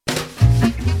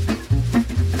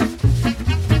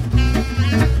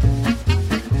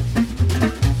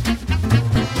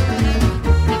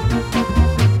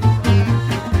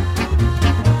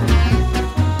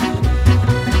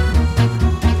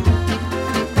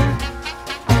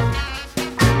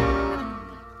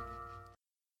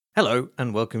Hello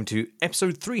and welcome to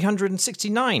episode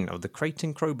 369 of the Crate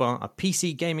and Crowbar, a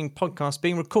PC gaming podcast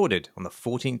being recorded on the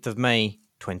 14th of May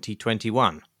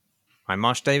 2021. I'm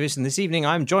Marsh Davis and this evening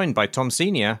I'm joined by Tom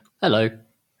Senior. Hello.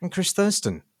 And Chris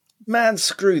Thurston. Man,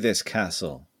 screw this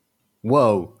castle.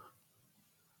 Whoa.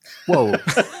 What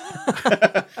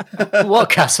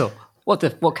castle?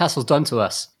 What castle's done to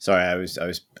us? Sorry, I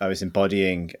was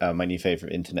embodying my new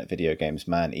favorite internet video games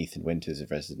man, Ethan Winters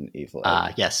of Resident Evil.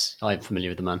 Yes, I'm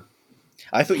familiar with the man.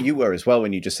 I thought you were as well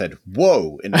when you just said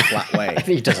 "whoa" in a flat way. I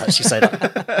think he does actually say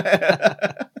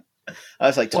that. I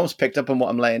was like, Tom's picked up on what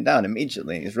I'm laying down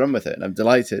immediately. He's run with it, and I'm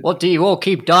delighted. What do you all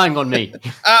keep dying on me?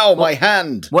 Ow, my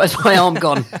hand! Where's my arm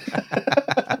gone?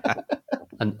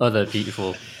 And other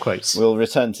beautiful quotes. We'll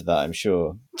return to that, I'm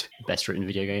sure. Best written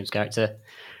video games character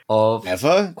of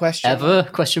Ever? Ever?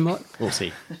 Question mark? We'll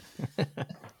see.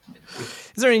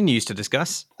 Is there any news to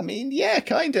discuss? I mean, yeah,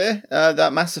 kinda.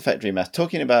 That Mass Effect remaster.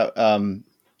 Talking about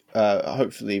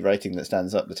hopefully writing that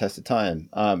stands up the test of time.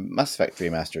 Mass Effect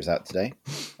remaster is out today,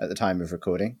 at the time of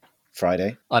recording,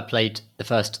 Friday. I played the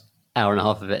first hour and a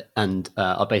half of it, and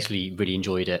I basically really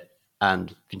enjoyed it,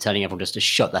 and been telling everyone just to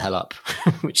shut the hell up,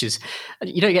 which is,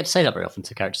 you don't get to say that very often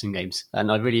to characters in games.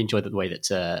 And I really enjoyed the way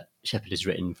that Shepard is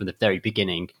written from the very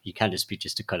beginning. You can just be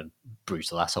just a kind of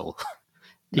brutal asshole.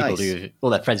 People do,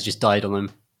 all their friends just died on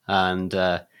them, and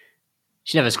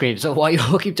she never screams, "Oh, why you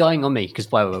all keep dying on me?"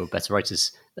 Because why were better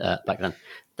writers back then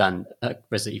than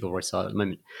Resident Evil writers are at the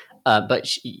moment. But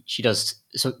she does.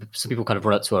 So some people kind of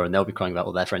run up to her and they'll be crying about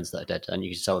all their friends that are dead, and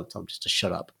you can tell them just to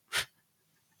shut up,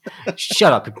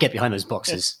 shut up, and get behind those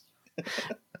boxes.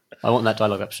 I want that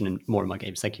dialogue option in more of my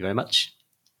games. Thank you very much.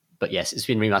 But yes, it's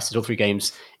been remastered, all 3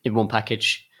 games in one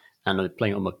package, and I'm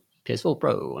playing it on my PS4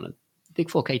 Pro on a big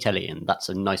 4K telly, and that's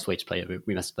a nice way to play a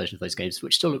remastered version of those games,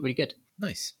 which still look really good.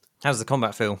 Nice. How's the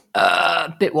combat feel?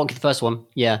 A bit wonky the first one,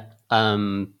 yeah. I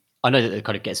know that it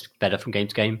kind of gets better from game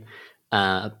to game,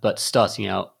 but starting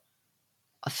out,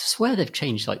 I swear they've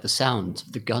changed like the sound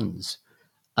of the guns.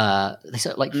 They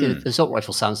said like the assault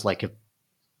rifle sounds like a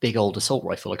big old assault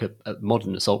rifle, like a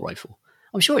modern assault rifle.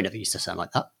 I'm sure it never used to sound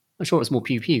like that. I'm sure it was more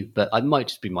pew pew, but I might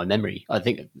just be my memory. I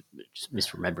think just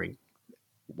misremembering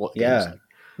what. Yeah,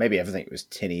 maybe everything was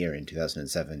tinnier in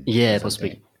 2007. Yeah,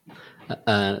 possibly.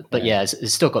 But yeah,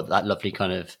 it's still got that lovely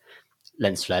kind of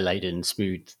lens flare laden,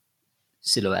 smooth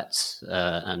silhouettes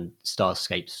and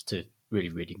starscapes to really,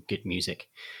 really good music.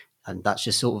 And that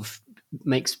just sort of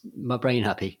makes my brain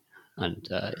happy. And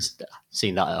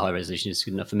seeing that at high resolution is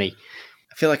good enough for me.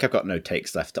 I feel like I've got no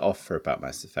takes left to offer about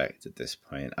Mass Effect at this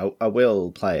point. I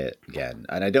will play it again.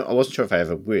 And I wasn't sure if I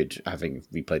ever would, having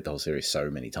replayed the whole series so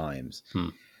many times.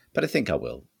 But I think I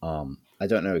will. I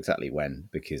don't know exactly when,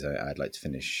 because I'd like to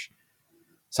finish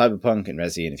Cyberpunk and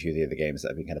Resi and a few of the other games that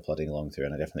I've been kind of plodding along through,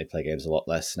 and I definitely play games a lot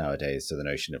less nowadays, so the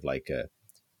notion of like a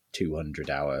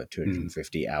 200-hour,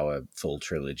 250-hour full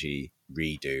trilogy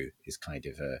redo is kind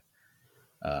of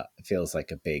it feels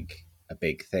like a big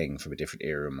thing from a different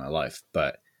era in my life.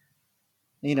 But,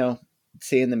 you know,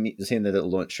 seeing the little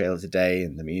launch trailer today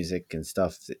and the music and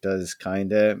stuff, it does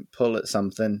kind of pull at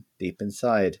something deep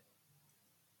inside.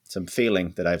 Some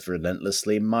feeling that I've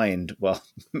relentlessly mined while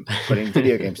putting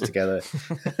video games together.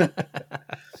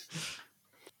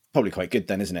 Probably quite good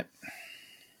then, isn't it?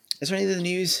 Is there any other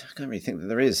news? I can't really think that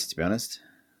there is, to be honest.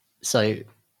 So,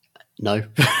 no,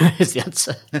 is the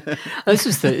answer. This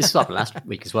was like last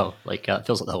week as well. Like, it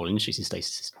feels like the whole industry's in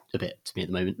stasis a bit to me at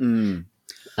the moment.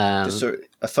 Just sort of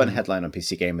a fun headline on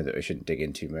PC Gamer that we shouldn't dig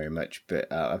into very much, but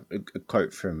a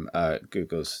quote from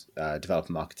Google's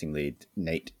developer marketing lead,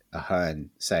 Nate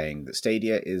Ahern, saying that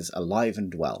Stadia is alive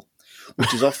and well,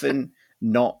 which is often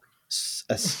not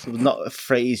a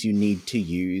phrase you need to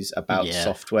use about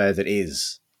software that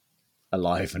is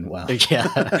alive and well.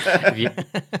 Yeah, you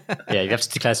have to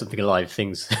declare something alive.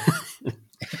 Things.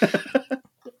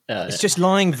 It's just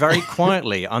lying very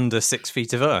quietly under 6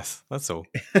 feet of earth. That's all.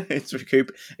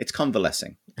 It's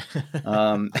convalescing.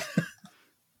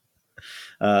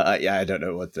 I don't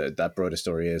know what that broader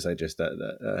story is. I just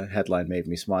that headline made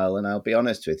me smile, and I'll be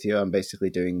honest with you, I'm basically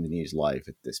doing the news live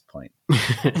at this point.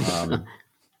 Are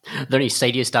there any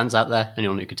Stadia stands out there?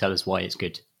 Anyone who could tell us why it's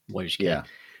good? Why we should care?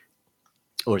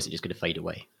 Or is it just going to fade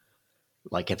away,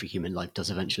 like every human life does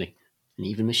eventually, and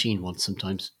even machine ones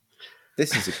sometimes?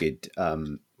 This is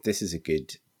a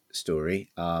good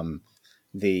story.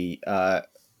 The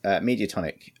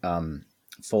Mediatonic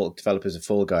developers of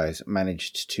Fall Guys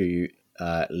managed to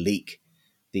leak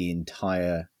the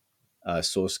entire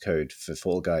source code for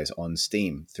Fall Guys on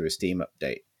Steam through a Steam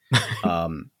update.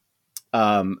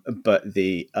 But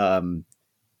the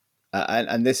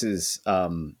and this is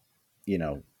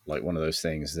like one of those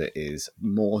things that is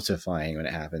mortifying when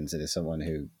it happens. And as someone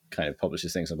who kind of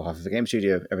publishes things on behalf of a game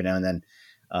studio every now and then,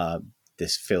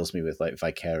 this fills me with like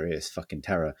vicarious fucking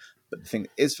terror. But the thing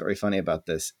that is very funny about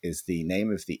this is the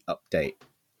name of the update,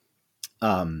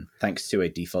 thanks to a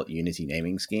default Unity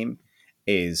naming scheme,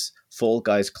 is Fall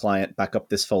Guys client, back up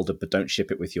this folder, but don't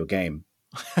ship it with your game.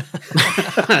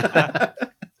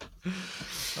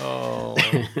 Oh.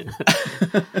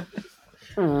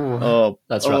 Oh,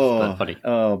 that's rough, but funny.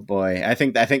 Oh boy, I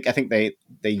think they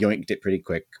yoinked it pretty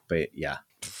quick, but yeah.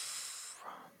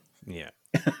 Yeah.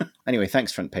 Anyway,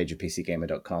 thanks, front page of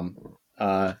PCGamer.com.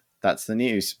 That's the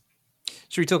news.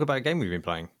 Should we talk about a game we've been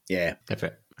playing? Yeah, Go for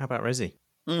it. How about Resi?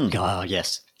 Oh,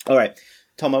 yes. All right,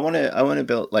 Tom. I want to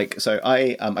build like so.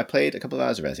 I played a couple of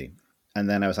hours of Resi, and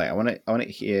then I was like, I want to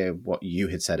hear what you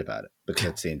had said about it because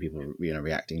I'd seen people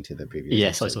reacting to the previous.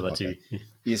 Yes, I saw that too.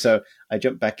 Yeah, so I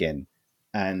jumped back in,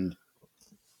 and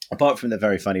apart from the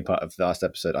very funny part of the last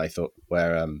episode, I thought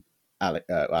where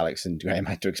Alex and Graham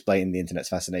had to explain the internet's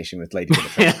fascination with Lady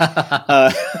Winifred.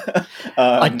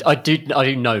 I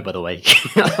do know, by the way.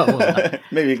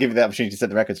 Maybe give you the opportunity to set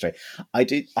the record straight. I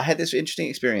had this interesting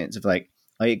experience of like,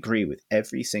 I agree with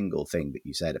every single thing that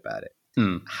you said about it.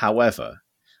 However,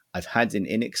 I've had an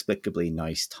inexplicably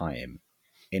nice time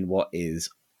in what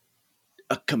is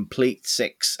a complete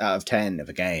 6 out of 10 of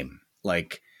a game.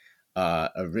 Like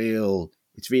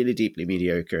it's really deeply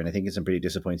mediocre, and I think in some pretty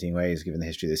disappointing ways given the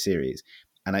history of the series.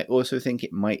 And I also think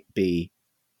it might be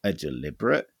a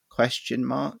deliberate question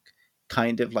mark,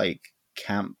 kind of like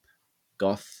camp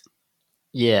goth.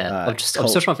 Yeah, I'm still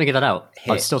trying to figure that out.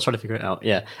 I'm still trying to figure it out.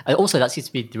 Yeah, and also that seems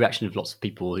to be the reaction of lots of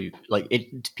people who like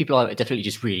it. People are definitely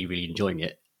just really, really enjoying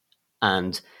it,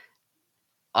 and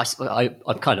I'm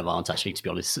kind of aren't actually, to be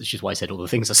honest. Which is why I said all the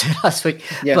things I said last week.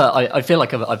 Yeah. But I feel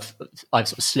like I've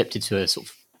sort of slipped into a sort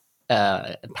of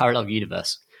parallel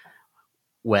universe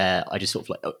where I just sort of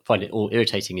like find it all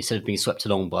irritating instead of being swept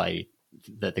along by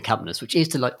the campness, which is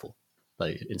delightful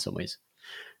though in some ways.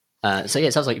 So yeah,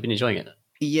 it sounds like you've been enjoying it.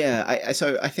 Yeah,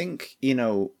 so I think,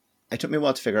 it took me a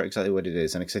while to figure out exactly what it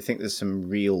is, and because I think there's some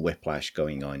real whiplash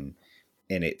going on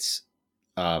in its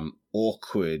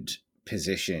awkward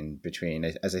position between,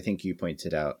 as I think you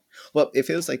pointed out. Well, it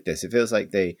feels like this. It feels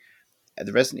like the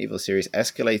Resident Evil series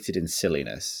escalated in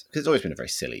silliness, because it's always been a very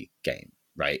silly game,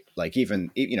 right? Like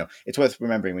even, it's worth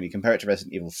remembering when you compare it to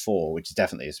Resident Evil 4, which is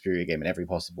definitely a superior game in every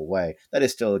possible way, that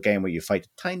is still a game where you fight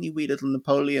a tiny wee little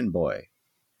Napoleon boy.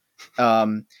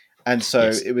 And so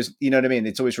yes. It was, you know what I mean?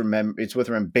 It's always it's worth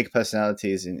remembering big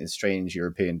personalities in strange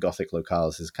European Gothic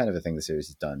locales is kind of a thing the series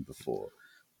has done before.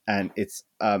 And it's,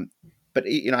 but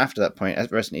after that point,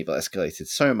 as Resident Evil escalated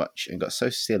so much and got so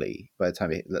silly by the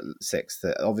time it hit 6,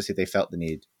 that obviously they felt the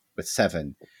need with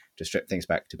 7 to strip things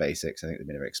back to basics. I think they've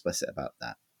been very explicit about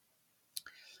that.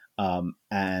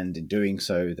 And in doing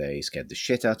so, they scared the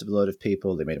shit out of a lot of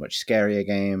people. They made a much scarier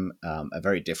game, a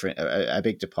very different, a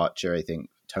big departure, I think,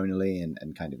 tonally and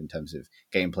kind of in terms of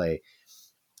gameplay.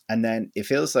 And then it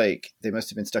feels like they must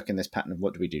have been stuck in this pattern of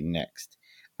what do we do next?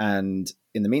 And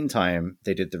in the meantime,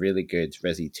 they did the really good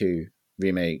Resi 2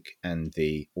 remake and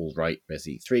the all right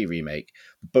Resi 3 remake.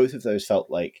 Both of those felt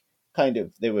like kind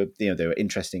of, they were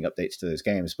interesting updates to those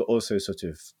games, but also sort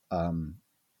of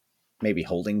maybe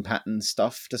holding pattern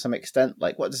stuff to some extent.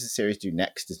 Like, what does the series do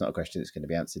next is not a question that's going to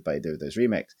be answered by either of those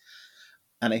remakes.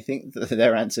 And I think that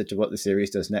their answer to what the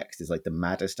series does next is like the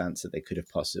maddest answer they could have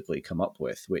possibly come up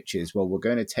with, which is, well, we're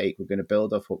going to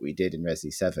build off what we did in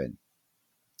Resi 7,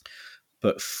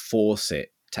 but force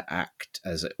it to act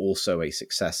as also a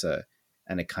successor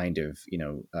and a kind of,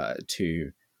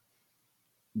 to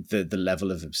the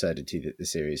level of absurdity that the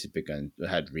series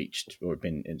had reached or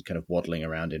been kind of waddling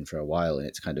around in for a while in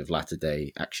its kind of latter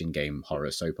day action game horror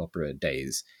soap opera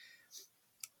days.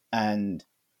 And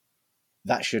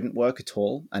that shouldn't work at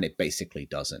all, and it basically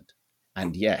doesn't.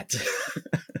 And yet,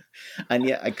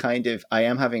 I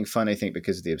am having fun, I think,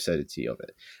 because of the absurdity of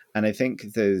it. And I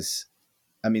think there's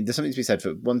something to be said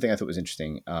for one thing I thought was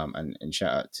interesting, and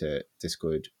shout out to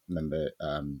Discord member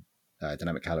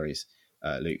Dynamic Calories,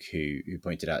 Luke, who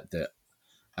pointed out that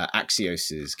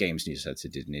Axios's games news editor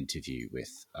did an interview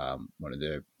with one of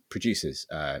the producers,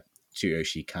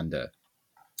 Tsuyoshi Kanda,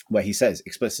 where he says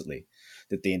explicitly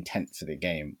that the intent for the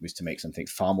game was to make something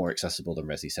far more accessible than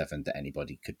Resi 7 that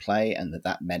anybody could play, and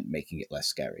that meant making it less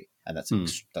scary. And that's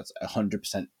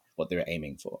 100% what they were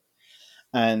aiming for.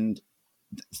 And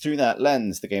through that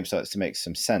lens, the game starts to make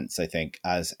some sense, I think,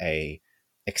 as a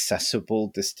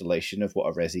accessible distillation of what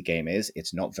a Resi game is.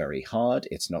 It's not very hard.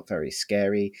 It's not very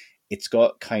scary. It's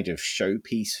got kind of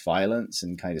showpiece violence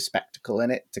and kind of spectacle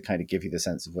in it to kind of give you the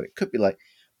sense of what it could be like.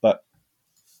 But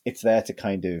it's there to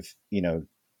kind of,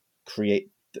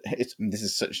 create. This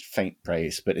is such faint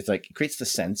praise, but it's like it creates the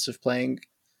sense of playing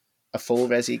a full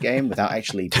Resi game without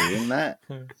actually doing that.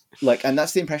 Like, and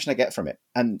that's the impression I get from it.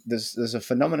 And there's a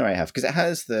phenomenon I have because it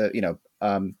has the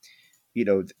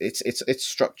its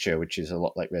structure, which is a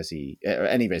lot like Resi or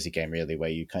any Resi game really, where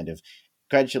you kind of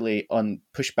gradually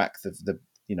push back the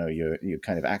your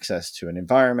kind of access to an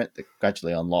environment that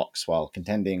gradually unlocks while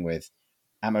contending with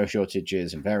ammo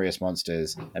shortages and various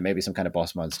monsters and maybe some kind of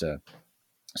boss monster,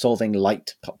 solving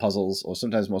light puzzles or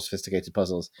sometimes more sophisticated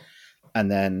puzzles,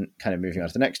 and then kind of moving on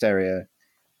to the next area.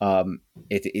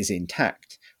 It is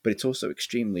intact, but it's also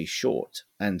extremely short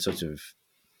and sort of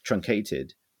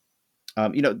truncated.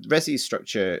 Resi's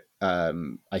structure,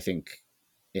 I think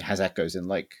it has echoes in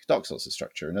like Dark Souls'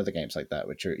 structure and other games like that,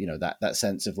 which are, that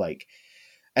sense of like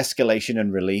escalation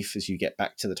and relief as you get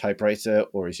back to the typewriter,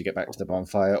 or as you get back to the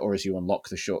bonfire, or as you unlock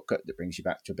the shortcut that brings you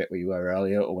back to a bit where you were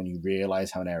earlier, or when you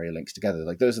realize how an area links together.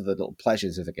 Like those are the little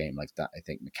pleasures of a game like that, I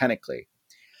think, mechanically.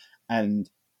 And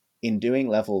in doing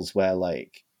levels where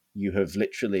like you have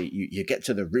literally, you get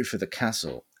to the roof of the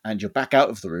castle and you're back out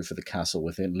of the roof of the castle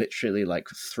within literally like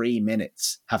 3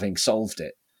 minutes having solved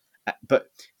it. But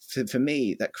for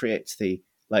me, that creates the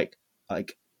like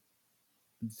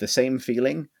the same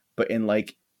feeling, but in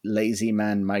like lazy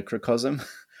man microcosm,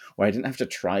 where I didn't have to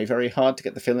try very hard to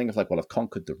get the feeling of like, well, I've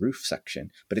conquered the roof section,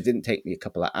 but it didn't take me a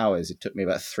couple of hours. It took me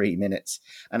about 3 minutes,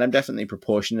 and I'm definitely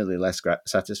proportionally less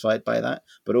satisfied by that.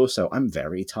 But also, I'm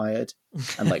very tired,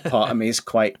 and like part of me is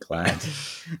quite glad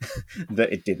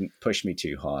that it didn't push me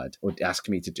too hard or ask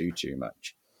me to do too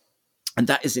much. And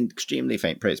that is extremely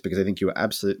faint praise, because I think you were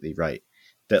absolutely right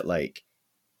that like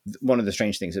one of the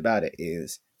strange things about it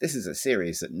is this is a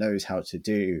series that knows how to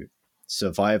do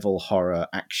survival horror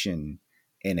action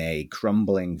in a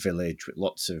crumbling village with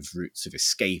lots of routes of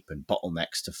escape and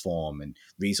bottlenecks to form and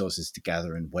resources to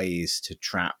gather and ways to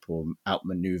trap or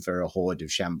outmaneuver a horde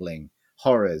of shambling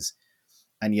horrors.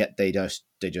 And yet they just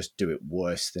do it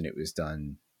worse than it was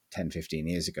done 10, 15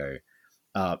 years ago.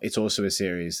 It's also a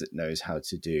series that knows how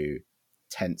to do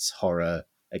tense horror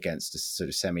against a sort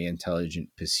of semi-intelligent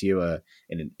pursuer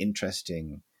in an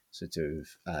interesting sort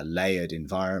of layered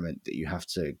environment that you have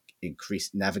to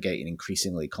navigate in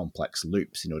increasingly complex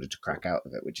loops in order to crack out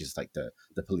of it, which is like the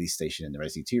police station in the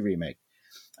Resi 2 remake.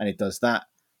 And it does that,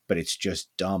 but it's just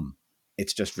dumb.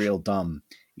 It's just real dumb.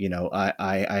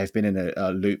 I have been in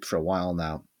a loop for a while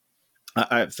now.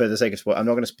 For the sake of spoil, I'm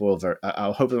not going to spoil.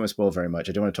 I'll hopefully not spoil very much.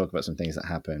 I do want to talk about some things that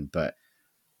happen, but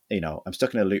I'm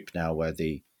stuck in a loop now where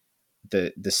the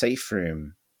safe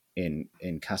room in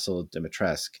Castle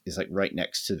Dimitrescu is like right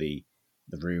next to the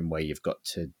room where you've got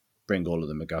to bring all of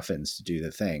the MacGuffins to do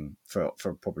the thing for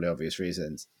probably obvious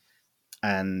reasons.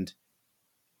 And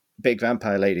Big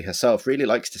Vampire Lady herself really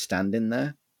likes to stand in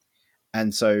there.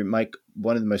 And so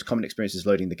one of the most common experiences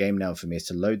loading the game now for me is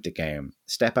to load the game,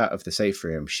 step out of the safe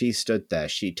room. She stood there.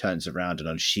 She turns around and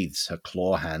unsheathes her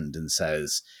claw hand and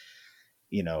says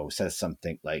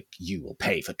something like, "You will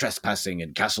pay for trespassing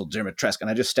in Castle Dimitrescu." And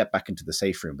I just step back into the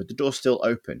safe room, but the door's still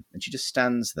open. And she just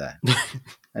stands there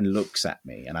and looks at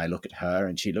me. And I look at her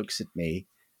and she looks at me.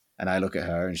 And I look at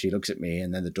her and she looks at me.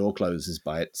 And then the door closes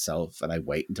by itself. And I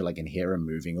wait until I can hear her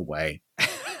moving away.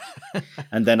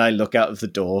 And then I look out of the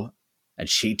door and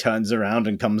she turns around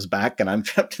and comes back. And I'm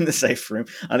trapped in the safe room.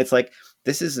 And it's like,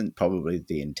 this isn't probably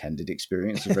the intended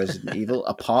experience of Resident Evil,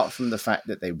 apart from the fact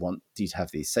that they want you to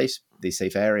have these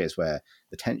safe areas where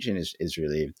the tension is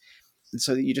really, and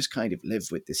so that you just kind of live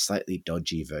with this slightly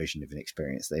dodgy version of an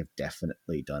experience they've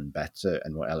definitely done better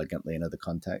and more elegantly in other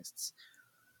contexts.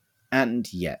 And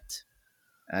yet,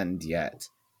 I'm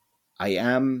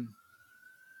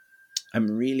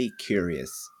really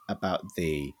curious about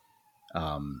the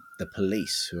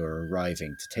police who are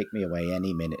arriving to take me away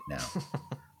any minute now.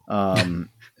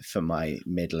 For my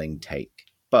middling take,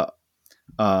 but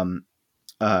I'm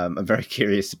very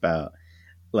curious about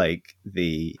like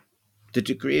the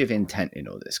degree of intent in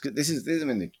all this, because this is I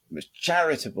mean, the most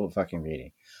charitable fucking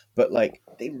reading, but like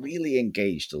they really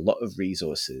engaged a lot of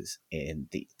resources in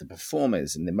the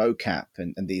performers and the mocap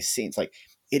and these scenes. Like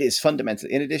it is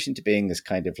fundamentally, in addition to being this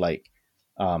kind of like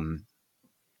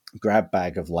grab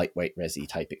bag of lightweight Resi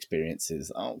type experiences,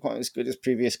 aren't quite as good as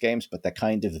previous games, but they're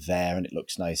kind of there and it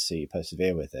looks nice, so you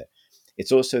persevere with it.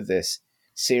 It's also this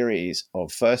series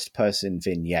of first person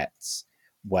vignettes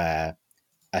where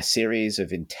a series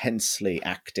of intensely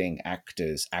acting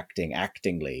actors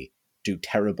actingly do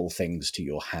terrible things to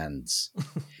your hands.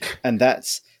 And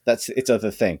that's its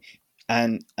other thing.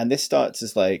 And this starts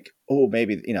as like, oh,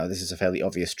 maybe, this is a fairly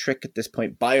obvious trick at this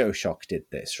point. BioShock did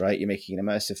this, right? You're making an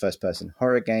immersive first-person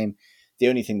horror game. The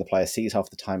only thing the player sees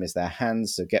half the time is their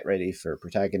hands, so get ready for a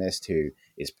protagonist who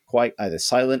is quite either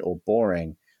silent or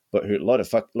boring, but who a lot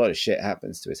of shit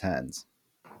happens to his hands.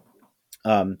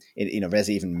 Rez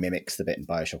even mimics the bit in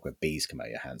Bioshock where bees come out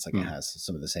of your hands, like it has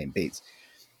some of the same beats,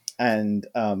 and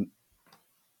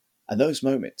those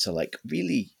moments are like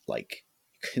really like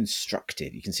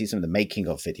constructed. You can see some of the making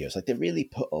of videos, like they really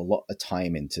put a lot of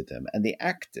time into them, and the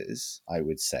actors, I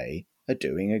would say, are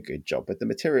doing a good job with the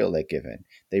material they're given.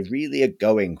 They really are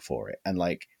going for it, and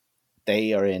like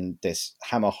they are in this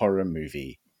Hammer horror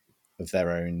movie of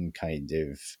their own kind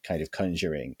of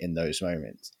conjuring in those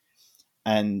moments.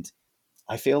 And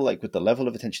I feel like with the level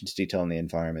of attention to detail in the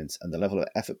environments and the level of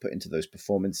effort put into those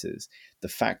performances, the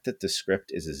fact that the script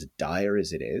is as dire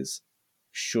as it is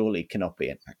surely cannot be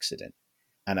an accident.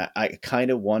 And I kind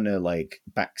of want to like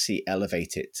backseat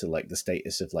elevate it to like the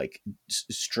status of like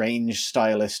strange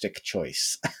stylistic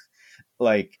choice.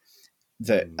 Like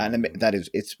the anime, that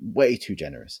is, it's way too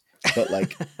generous. But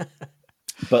like,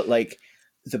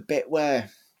 the bit where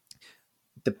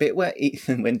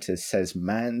Ethan Winters says,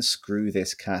 "Man, screw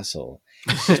this castle,"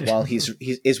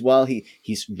 is while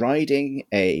he's riding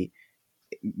a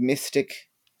mystic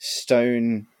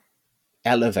stone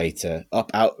elevator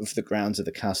up out of the grounds of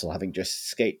the castle, having just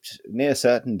escaped near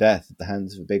certain death at the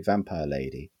hands of a big vampire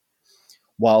lady,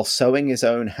 while sewing his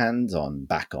own hands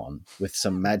back on with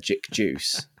some magic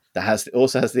juice that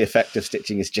also has the effect of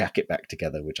stitching his jacket back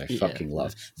together, which I fucking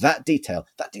love. That detail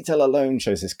alone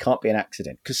shows this can't be an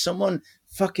accident, because someone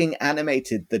fucking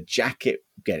animated the jacket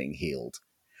getting healed.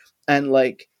 And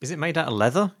like, is it made out of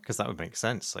leather? Because that would make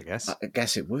sense, I guess. I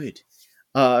guess it would.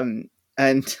 And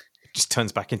it just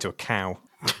turns back into a cow.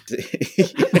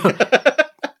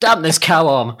 Damn this cow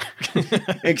arm!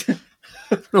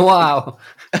 Wow.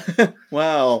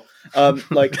 Wow.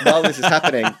 Like, while this is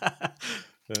happening,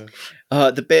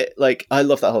 the bit, like, I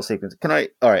love that whole sequence. All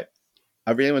right.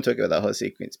 I really want to talk about that whole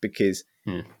sequence because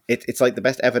it's like the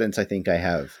best evidence I think I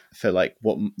have for like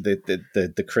what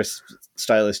the crisp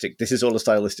stylistic. This is all a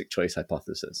stylistic choice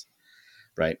hypothesis,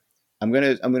 right? I'm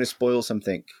gonna spoil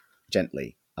something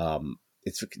gently.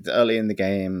 It's early in the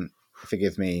game.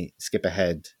 Forgive me. Skip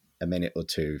ahead a minute or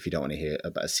two if you don't want to hear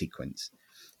about a sequence.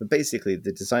 But basically,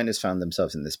 the designers found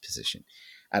themselves in this position.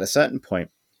 At a certain point,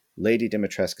 Lady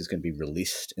Dimitrescu is going to be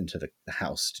released into the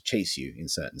house to chase you in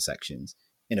certain sections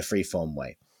in a free-form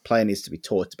way. Player needs to be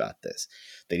taught about this.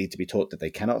 They need to be taught that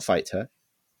they cannot fight her,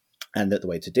 and that the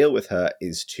way to deal with her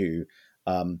is to,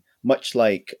 much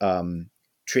like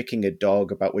tricking a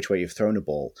dog about which way you've thrown a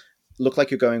ball, look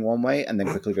like you're going one way and then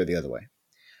quickly go the other way.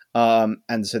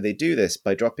 And so they do this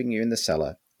by dropping you in the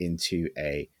cellar into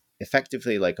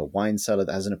effectively like a wine cellar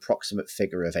that has an approximate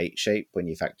figure of 8 shape when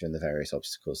you factor in the various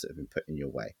obstacles that have been put in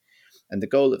your way. And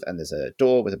there's a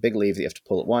door with a big lever that you have to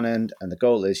pull at one end, and the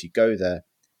goal is you go there,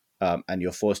 and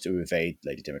you're forced to evade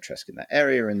Lady Dimitrescu in that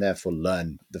area, and therefore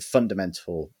learn the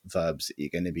fundamental verbs that you're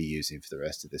going to be using for the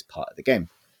rest of this part of the game.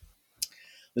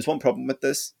 There's one problem with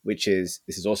this, which is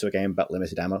this is also a game about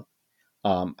limited ammo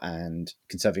and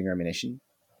conserving your ammunition.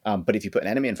 But if you put an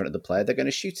enemy in front of the player, they're going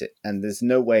to shoot it. And there's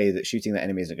no way that shooting that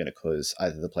enemy isn't going to cause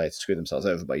either the player to screw themselves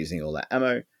over by using all that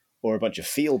ammo, or a bunch of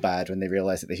feel bad when they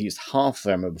realize that they've used half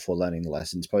their ammo before learning the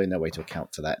lesson. There's probably no way to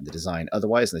account for that in the design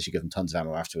otherwise, unless you give them tons of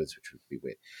ammo afterwards, which would be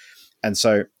weird. And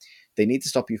so they need to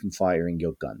stop you from firing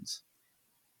your guns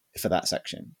for that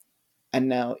section. And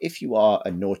now, if you are a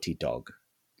Naughty Dog,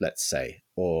 let's say,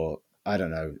 or I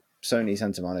don't know, Sony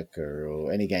Santa Monica,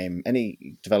 or any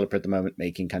developer at the moment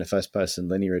making kind of first-person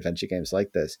linear adventure games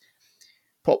like this,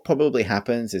 what probably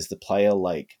happens is the player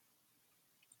like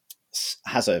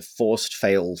has a forced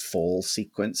fail fall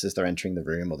sequence as they're entering the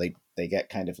room, or they get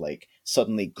kind of like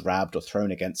suddenly grabbed or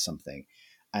thrown against something,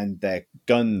 and their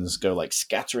guns go like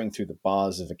scattering through the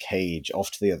bars of a cage off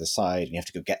to the other side, and you have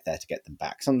to go get there to get them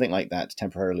back. Something like that to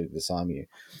temporarily disarm you.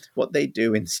 What they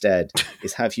do instead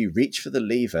is have you reach for the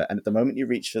lever, and at the moment you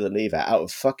reach for the lever, out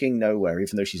of fucking nowhere,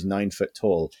 even though she's 9 foot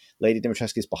tall, Lady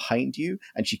Dimitrescu is behind you,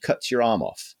 and she cuts your arm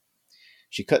off.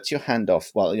 She cuts your hand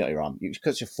off, well, not your arm, she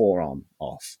cuts your forearm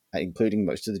off, including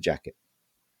most of the jacket,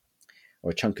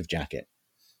 or a chunk of jacket.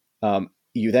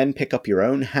 You then pick up your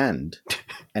own hand,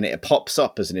 and it pops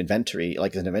up as an inventory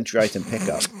item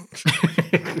pickup.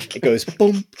 It goes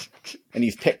boom, and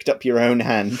you've picked up your own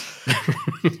hand.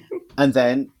 and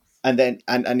then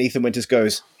Ethan Winters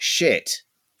goes, shit.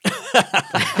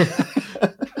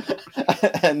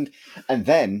 and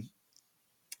then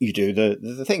you do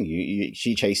the thing.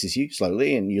 She chases you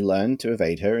slowly, and you learn to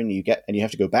evade her, and you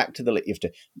have to go back to you have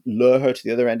to lure her to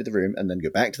the other end of the room, and then go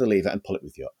back to the lever and pull it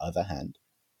with your other hand.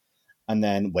 And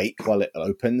then wait while it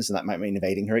opens, and that might mean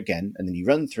evading her again. And then you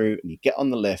run through, and you get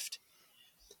on the lift,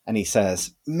 and he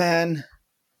says, "Man,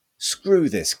 screw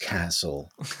this castle."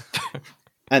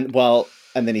 and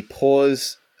then he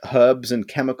pours herbs and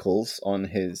chemicals on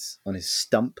his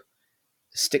stump,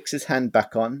 sticks his hand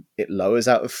back on, it lowers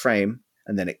out of frame,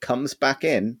 and then it comes back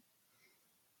in,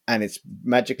 and it's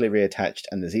magically reattached,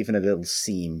 and there's even a little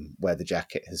seam where the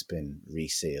jacket has been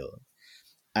resealed.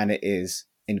 And it is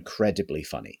incredibly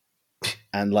funny.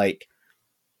 And like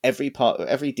every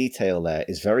detail there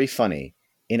is very funny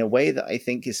in a way that I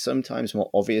think is sometimes more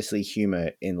obviously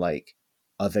humor in like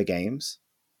other games.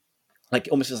 Like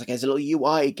almost feels like there's a little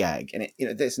UI gag and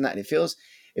it, this and that. And it feels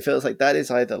like that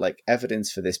is either like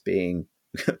evidence for this being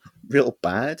real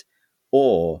bad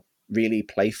or really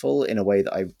playful in a way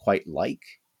that I quite like.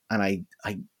 And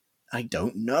I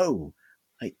don't know.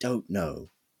 I don't know.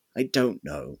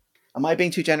 Am I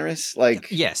being too generous? Like,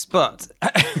 yes, but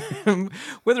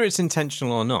whether it's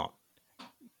intentional or not,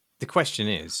 the question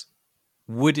is,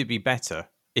 would it be better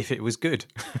if it was good?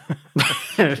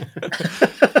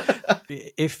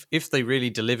 If they really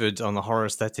delivered on the horror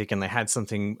aesthetic and they had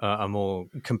something, a more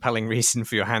compelling reason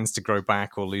for your hands to grow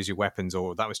back or lose your weapons,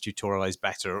 or that was tutorialized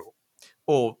better,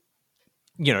 or,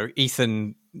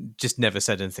 Ethan just never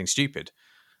said anything stupid,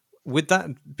 would that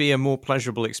be a more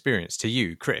pleasurable experience to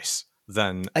you, Chris,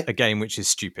 than a game which is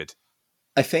stupid?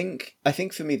 I think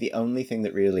for me, the only thing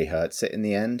that really hurts it in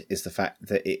the end is the fact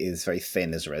that it is very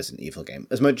thin as a Resident Evil game.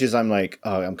 As much as I'm like,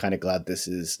 oh, I'm kind of glad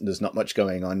there's not much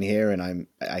going on here and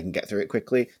I can get through it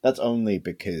quickly. That's only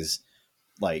because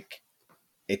like,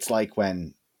 it's like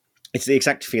when it's the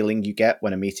exact feeling you get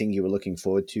when a meeting you were looking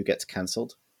forward to gets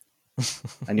cancelled.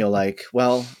 And you're like,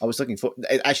 well, I was looking for.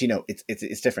 Actually, no,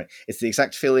 it's different. It's the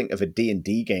exact feeling of a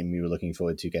D&D game you were looking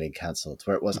forward to getting cancelled.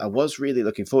 Where it was, I was really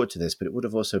looking forward to this, but it would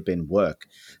have also been work.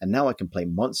 And now I can play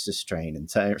Monster Strain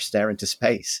and stare into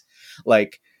space.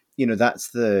 Like, that's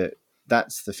the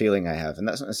feeling I have, and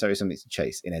that's not necessarily something to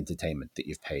chase in entertainment that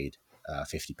you've paid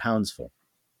 £50 for.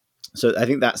 So I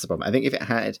think that's the problem. I think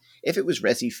if it was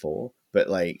Resi 4, but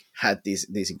like had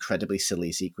these incredibly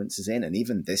silly sequences in, and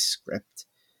even this script,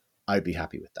 I'd be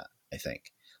happy with that, I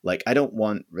think. Like, I don't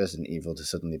want Resident Evil to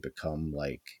suddenly become,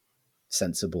 like,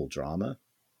 sensible drama.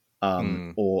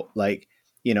 Or, like,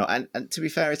 and to be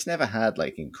fair, it's never had,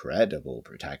 like, incredible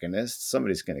protagonists.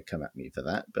 Somebody's going to come at me for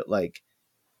that. But, like,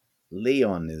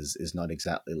 Leon is not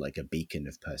exactly, like, a beacon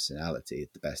of personality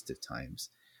at the best of times.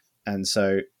 And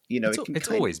so, it's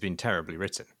always been terribly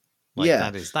written. Like,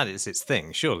 yeah. That is its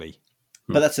thing, surely.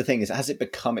 But that's the thing, is has it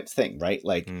become its thing, right?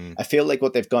 Like, I feel like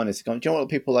what they've gone is do you know what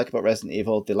people like about Resident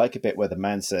Evil? They like a bit where the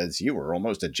man says, "You were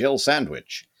almost a Jill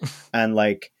sandwich." And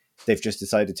like, they've just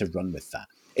decided to run with that.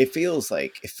 It feels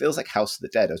like House of the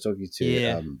Dead. I was talking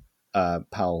to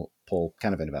Paul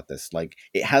Canavan about this. Like,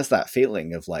 it has that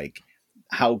feeling of like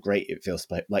how great it feels to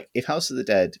play. Like, if House of the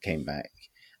Dead came back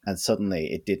and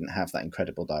suddenly it didn't have that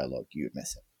incredible dialogue, you would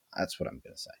miss it. That's what I'm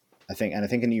going to say. I think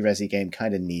a new Resi game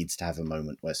kind of needs to have a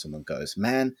moment where someone goes,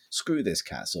 "Man, screw this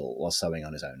castle," while sewing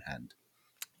on his own hand.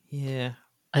 Yeah.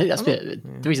 I think that's the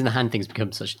reason the hand thing's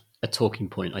become such a talking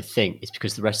point, I think, is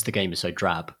because the rest of the game is so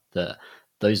drab that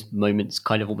those moments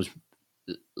kind of almost,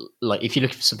 like, if you're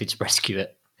looking for something to rescue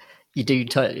it, you do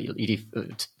turn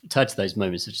to those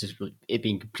moments of just it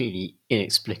being completely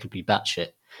inexplicably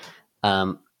batshit.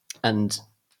 And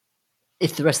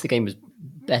if the rest of the game was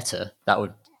better, that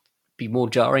would be more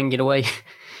jarring in a way.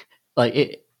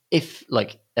 Like, if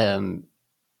the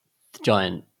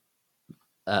giant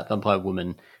vampire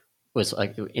woman was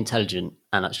like intelligent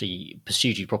and actually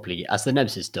pursued you properly, as the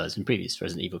Nemesis does in previous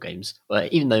Resident Evil games,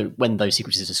 even though when those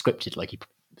sequences are scripted, like he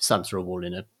slams through a wall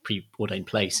in a preordained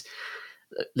place,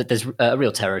 there's a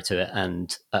real terror to it,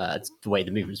 and the way the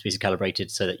movements are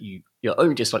calibrated so that you're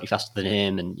only just slightly faster than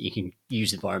him, and you can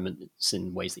use environments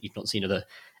in ways that you've not seen other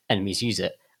enemies use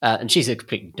it. And she's a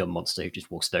completely dumb monster who just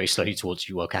walks very slowly towards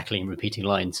you while cackling and repeating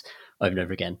lines over and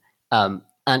over again.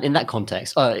 And in that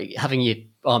context, having your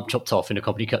arm chopped off in a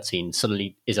comedy cutscene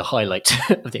suddenly is a highlight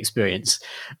of the experience,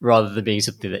 rather than being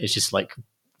something that is just like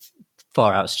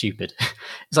far out stupid.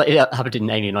 It's like it happened in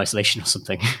Alien Isolation or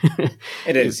something.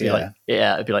 It is, yeah.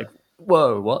 It'd be like,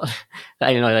 whoa, what?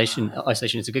 Alien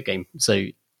Isolation is a good game, so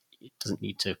it doesn't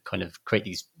need to kind of create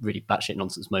these really batshit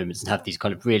nonsense moments and have these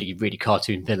kind of really, really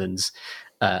cartoon villains.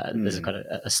 There's a kind of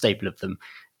a staple of them.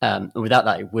 And without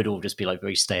that, it would all just be like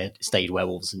very staid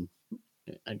werewolves and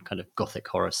kind of gothic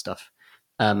horror stuff.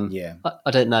 I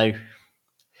don't know.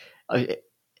 I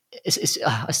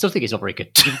still think it's not very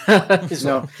good.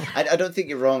 No, I don't think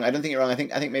you're wrong. I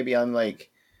think maybe I'm like,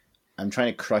 I'm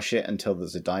trying to crush it until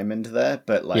there's a diamond there,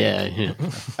 but like, Yeah.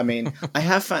 I mean,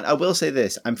 I will say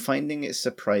this, I'm finding it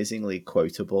surprisingly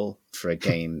quotable for a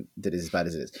game that is as bad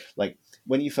as it is. Like,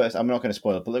 when you first, I'm not going to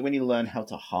spoil it, but like when you learn how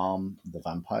to harm the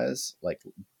vampires, like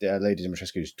Lady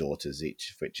Dimitrescu's daughters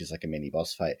each, which is like a mini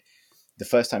boss fight, the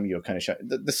first time you're kind of shown,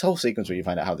 this whole sequence where you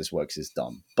find out how this works is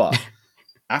dumb, but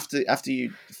after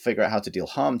you figure out how to deal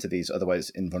harm to these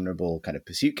otherwise invulnerable kind of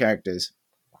pursuit characters,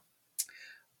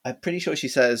 I'm pretty sure she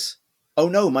says, "Oh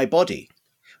no, my body,"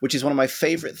 which is one of my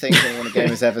favorite things anyone in a game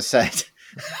has ever said.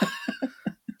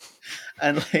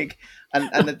 and like,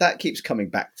 and that keeps coming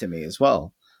back to me as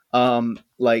well.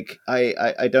 Like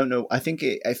I don't know. I think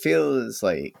I feel as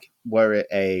like were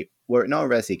it not a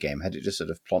Resi game, had it just sort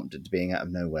of plopped into being out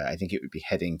of nowhere, I think it would be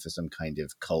heading for some kind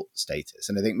of cult status.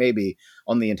 And I think maybe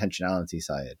on the intentionality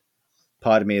side,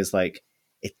 part of me is like,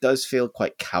 it does feel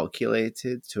quite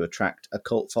calculated to attract a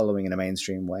cult following in a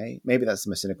mainstream way. Maybe that's the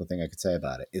most cynical thing I could say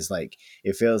about it, is like,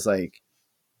 it feels like,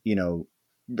 you know,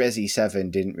 Resi 7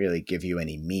 didn't really give you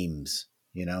any memes,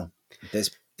 you know?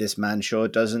 This man sure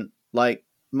doesn't like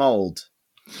mold,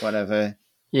 whatever.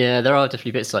 Yeah, there are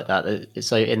definitely bits like that.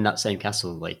 So in that same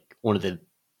castle, like one of the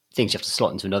things you have to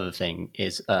slot into another thing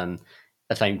is a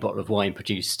famed bottle of wine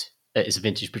produced. It's a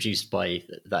vintage produced by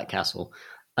that castle,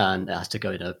 and it has to go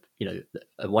in a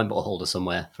wine bottle holder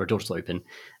somewhere for a door to open.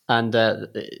 And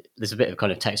there's a bit of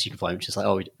kind of text you can find, which is like,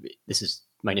 "Oh, this is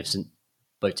magnificent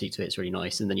boutique to it. It's really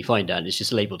nice." And then you find out and it's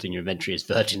just labelled in your inventory as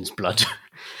virgin's blood.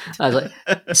 I was like,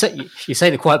 so you say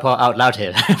the quiet part out loud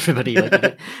here, everybody.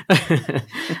 Like,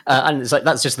 and it's like,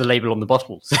 that's just the label on the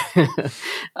bottles.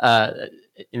 What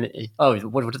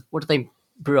did they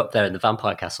brew up there in the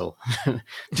vampire castle?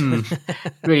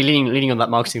 Really leaning on that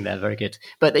marketing there. Very good.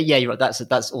 But yeah, you're right.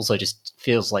 That's also just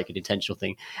feels like an intentional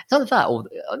thing. It's either that, or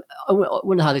I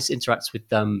wonder how this interacts with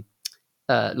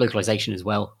localization as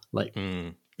well. Like,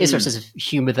 is there a sense of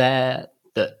humor there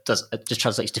that just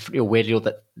translates differently or weirdly, or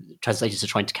that translators are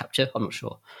trying to capture? I'm not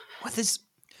sure. Well,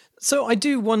 so I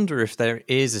do wonder if there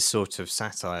is a sort of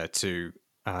satire to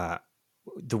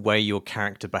the way your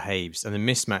character behaves and the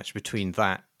mismatch between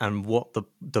that and what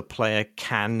the player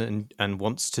can and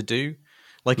wants to do.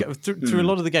 Like through a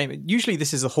lot of the game, usually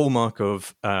this is a hallmark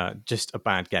of just a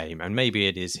bad game, and maybe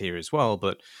it is here as well.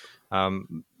 But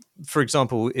for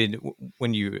example,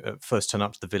 when you first turn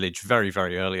up to the village very,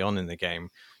 very early on in the game,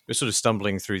 you're sort of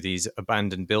stumbling through these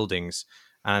abandoned buildings,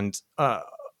 and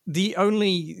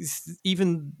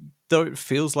even though it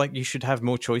feels like you should have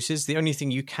more choices, the only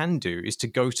thing you can do is to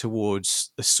go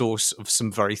towards the source of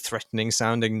some very threatening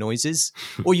sounding noises,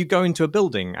 or you go into a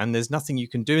building and there's nothing you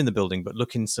can do in the building but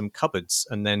look in some cupboards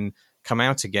and then come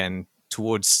out again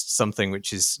towards something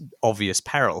which is obvious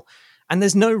peril. And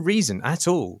there's no reason at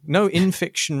all, no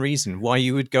in-fiction reason why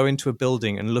you would go into a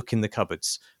building and look in the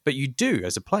cupboards. But you do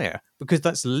as a player, because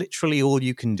that's literally all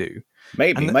you can do.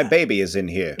 Maybe my baby is in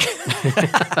here.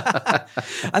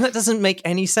 And that doesn't make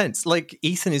any sense. Like,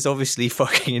 Ethan is obviously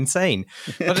fucking insane.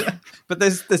 But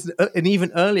there's an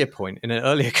even earlier point in an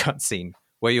earlier cutscene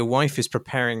where your wife is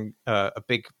preparing a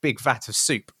big vat of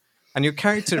soup. And your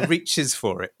character reaches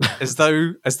for it as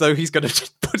though he's going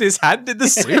to put his hand in the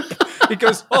soup. He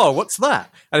goes, "Oh, what's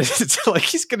that?" And it's like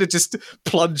he's going to just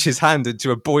plunge his hand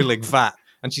into a boiling vat,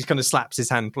 and she kind of slaps his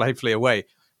hand playfully away.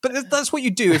 But that's what you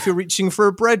do if you're reaching for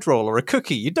a bread roll or a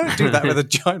cookie. You don't do that with a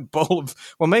giant bowl of.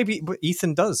 Well, maybe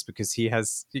Ethan does, because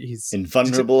he's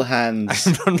invulnerable hands.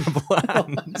 Invulnerable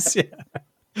hands. Yeah.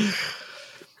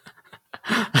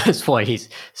 That's why he's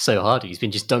so hardy. He's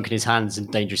been just dunking his hands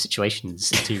in dangerous situations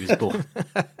since he was born.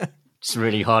 Just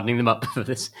really hardening them up for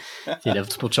the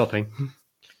inevitable chopping.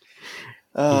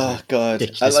 Oh, God.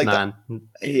 Ridiculous man. That.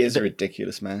 He is a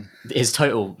ridiculous man. His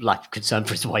total lack of concern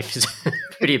for his wife is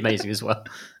pretty amazing as well.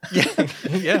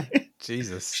 Yeah.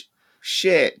 Jesus.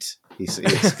 Shit, he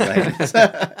exclaims.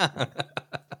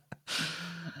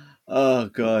 Oh,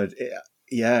 God.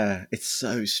 It's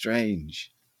so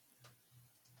strange.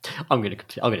 I'm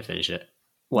gonna finish it.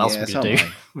 What else are we gonna do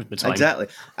with the time? Exactly.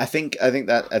 I think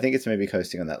it's maybe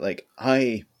coasting on that. Like,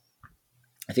 I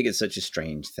think it's such a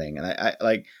strange thing, and I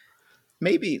like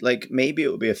maybe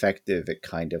it would be effective at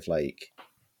kind of like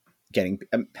getting.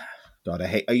 God,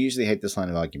 I usually hate this line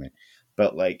of argument,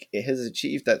 but like it has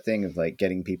achieved that thing of like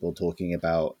getting people talking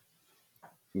about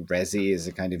Resi as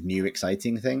a kind of new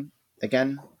exciting thing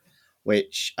again,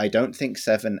 which I don't think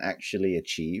 7 actually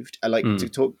achieved. I like to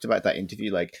talk about that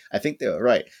interview. Like, I think they were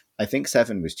right. I think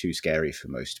 7 was too scary for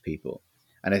most people.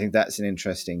 And I think that's an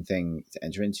interesting thing to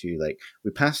enter into. Like, we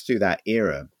passed through that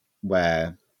era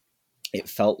where it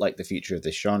felt like the future of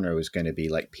this genre was going to be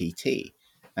like PT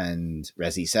and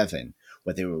Resi 7,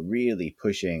 where they were really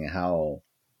pushing how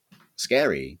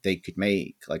scary, they could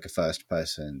make like a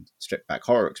first-person stripped-back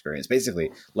horror experience,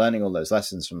 basically learning all those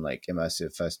lessons from like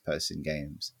immersive first-person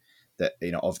games that,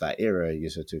 you know, of that era, you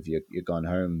sort of your Gone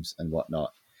Homes and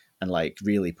whatnot, and like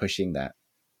really pushing that.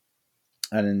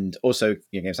 And also,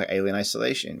 you know, games like Alien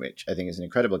Isolation, which I think is an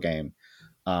incredible game,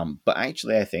 but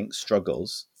actually I think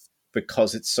struggles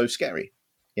because it's so scary.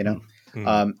 You know,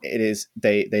 it is.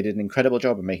 They did an incredible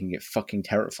job of making it fucking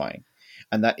terrifying,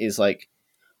 and that is like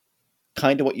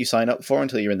kind of what you sign up for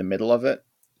until you're in the middle of it.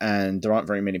 And there aren't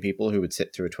very many people who would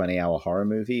sit through a 20-hour horror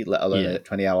movie, let alone a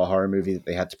 20-hour horror movie that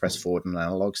they had to press forward on an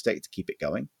analog stick to keep it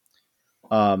going.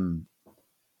 And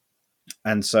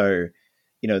so,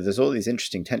 you know, there's all these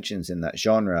interesting tensions in that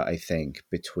genre, I think,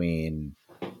 between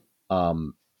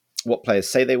what players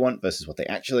say they want versus what they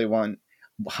actually want,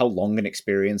 how long an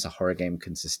experience a horror game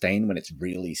can sustain when it's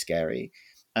really scary.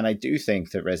 And I do think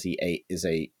that Resi 8 is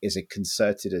a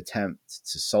concerted attempt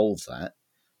to solve that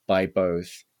by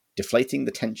both deflating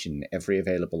the tension every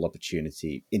available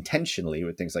opportunity, intentionally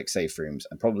with things like safe rooms,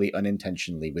 and probably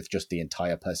unintentionally with just the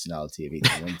entire personality of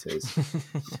Ethan Winters,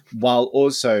 while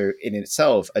also in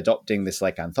itself adopting this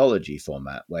like anthology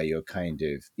format where you're kind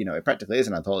of, you know, it practically is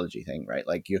an anthology thing, right?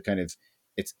 Like you're kind of,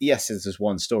 it's just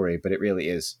one story, but it really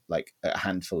is like a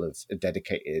handful of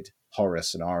dedicated horror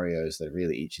scenarios that are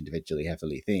really each individually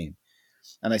heavily themed.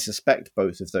 And I suspect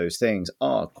both of those things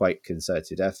are quite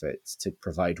concerted efforts to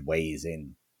provide ways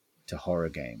in to horror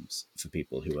games for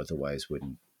people who otherwise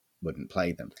wouldn't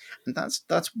play them, and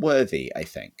that's worthy, I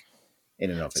think, in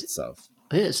and of itself.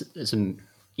 I think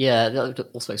that would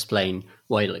also explain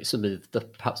why like some of the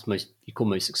perhaps most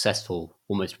successful,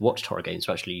 almost watched horror games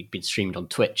are actually been streamed on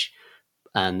Twitch,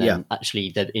 and then actually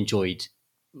they're enjoyed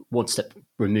one step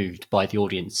removed by the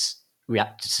audience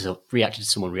reacted to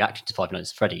someone reacting to Five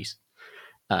Nights at Freddy's,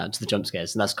 to the jump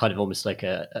scares, and that's kind of almost like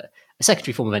a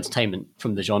secondary form of entertainment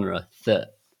from the genre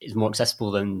that is more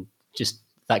accessible than just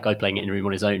that guy playing it in a room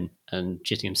on his own and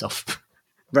shitting himself.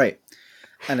 Right.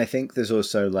 And I think there's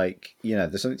also like, you know,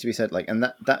 there's something to be said, like, and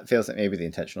that feels like maybe the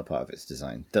intentional part of its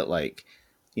design, that like,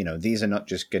 you know, these are not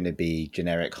just going to be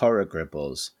generic horror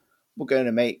gribbles. We're going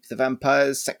to make the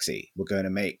vampires sexy. We're going to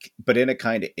make, but in a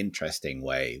kind of interesting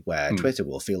way where Twitter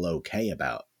will feel okay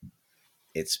about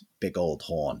its big old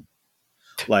horn.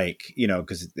 Like, you know,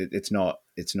 because it's not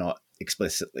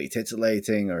explicitly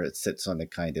titillating, or it sits on a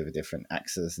kind of a different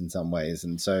axis in some ways.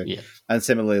 And so, and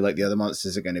similarly, like the other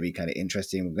monsters are going to be kind of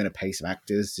interesting. We're going to pay some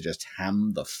actors to just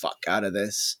ham the fuck out of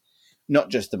this. Not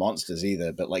just the monsters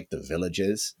either, but like the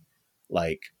villagers,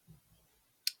 like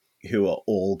who are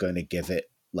all going to give it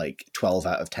like 12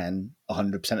 out of 10,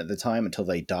 100% of the time until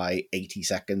they die 80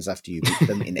 seconds after you beat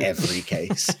them in every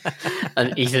case.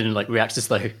 And Ethan like reacts as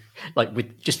though like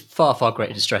with just far, far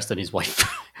greater distress than his wife.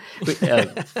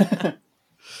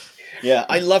 Yeah,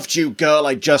 I loved you, girl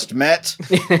I just met.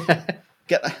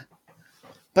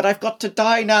 But I've got to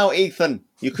die now, Ethan.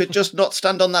 You could just not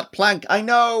stand on that plank. I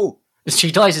know.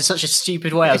 She dies in such a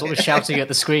stupid way. I was always shouting at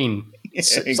the screen.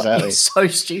 Exactly. It's so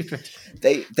stupid.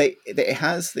 It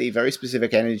has the very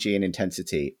specific energy and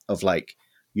intensity of like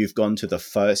you've gone to the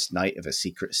first night of a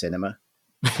secret cinema.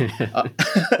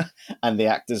 And the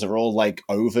actors are all like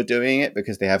overdoing it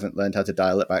because they haven't learned how to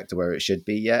dial it back to where it should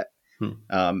be yet.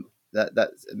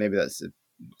 That's maybe that's a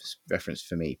reference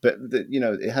for me, but you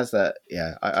know, it has that.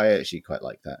 Yeah, I actually quite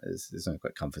like that. There's something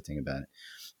quite comforting about it.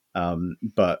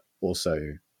 But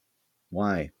also,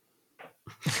 why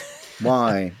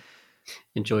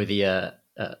enjoy the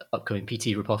upcoming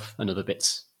PT ripoff and other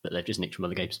bits that they've just nicked from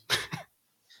other games.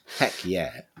 Heck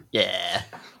yeah.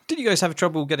 Did you guys have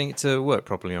trouble getting it to work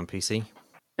properly on PC?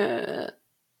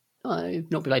 I've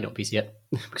not been on PC yet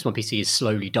because my PC is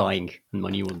slowly dying and my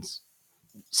new one's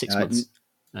 6 months.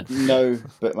 No,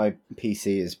 but my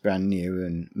PC is brand new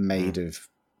and made of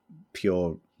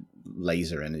pure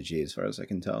laser energy, as far as I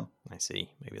can tell. I see.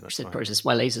 Maybe that's why. Process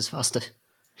my lasers faster.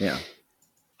 Yeah.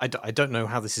 I don't know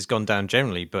how this has gone down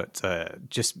generally, but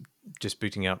just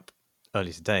booting up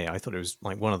early today, I thought it was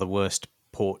like one of the worst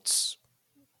ports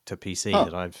to PC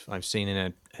that I've seen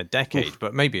in a decade. Oof.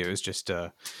 But maybe it was just.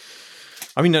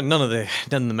 I mean, none of the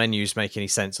menus make any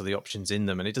sense, or the options in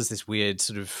them, and it does this weird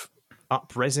sort of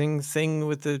up-resing thing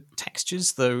with the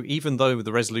textures. Though, even though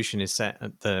the resolution is set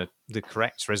at the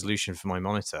correct resolution for my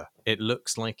monitor, it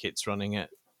looks like it's running at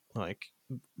like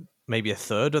maybe a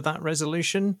third of that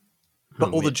resolution.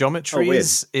 But all the geometry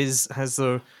has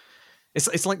the.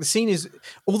 It's like the scene is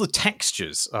all the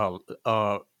textures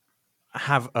are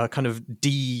have a kind of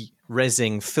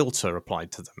de-resing filter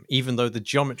applied to them, even though the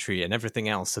geometry and everything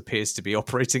else appears to be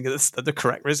operating at the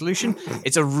correct resolution.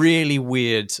 It's a really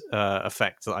weird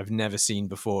effect that I've never seen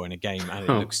before in a game, and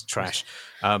it looks trash.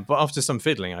 But after some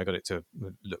fiddling, I got it to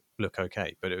look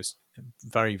okay, but it was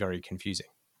very, very confusing.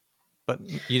 But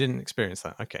you didn't experience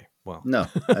that. Okay, well. No,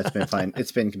 it's been fine.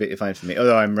 It's been completely fine for me.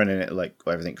 Although I'm running it like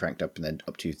everything cranked up and then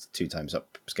up to 2 times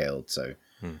upscaled. So,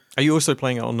 Are you also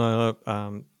playing it on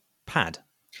a pad?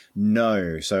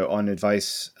 No. So on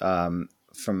advice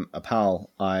from a pal,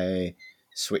 I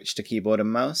switched to keyboard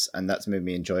and mouse, and that's made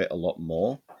me enjoy it a lot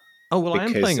more. Oh well, I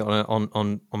am playing it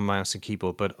on mouse and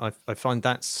keyboard, but I find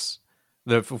that's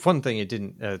the one thing it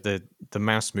didn't. The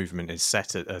mouse movement is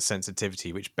set at a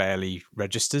sensitivity which barely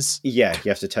registers. Yeah, you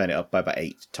have to turn it up by about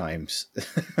 8 times.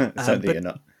 You're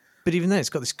not. But even then, it's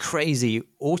got this crazy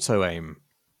auto aim,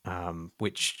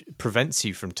 which prevents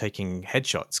you from taking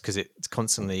headshots because it's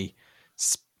constantly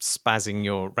spazzing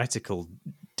your reticle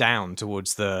down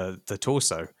towards the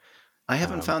torso. I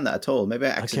haven't found that at all. Maybe I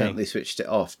accidentally switched it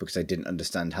off because I didn't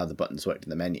understand how the buttons worked in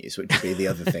the menus, which would be the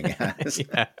other thing it has.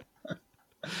 Yeah.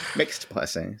 Mixed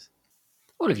blessings.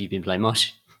 What have you been playing,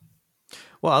 Mosh?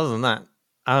 Well, other than that,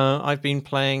 I've been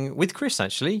playing with Chris,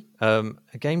 actually, a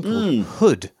game called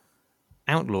Hood,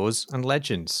 Outlaws and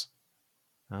Legends.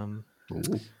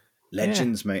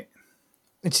 Legends, mate.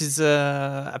 Which is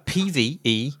a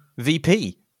PvE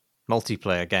VP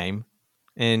multiplayer game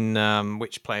in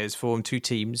which players form 2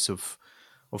 teams of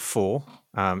 4,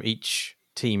 each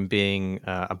team being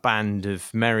a band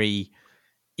of merry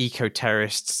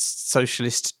eco-terrorist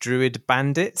socialist druid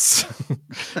bandits.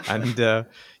 And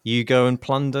you go and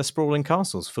plunder sprawling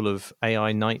castles full of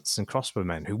AI knights and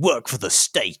crossbowmen who work for the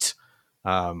state,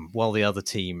 while the other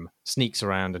team sneaks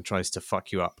around and tries to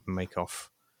fuck you up and make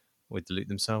off with the loot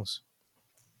themselves.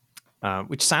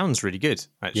 Which sounds really good,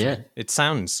 actually. Yeah. It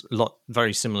sounds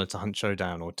very similar to Hunt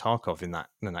Showdown or Tarkov in that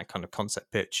kind of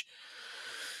concept pitch.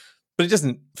 But it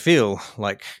doesn't feel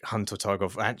like Hunt or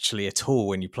Tarkov actually at all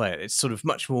when you play it. It's sort of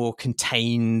much more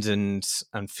contained and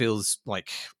feels like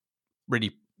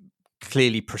really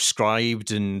clearly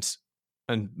prescribed and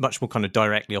much more kind of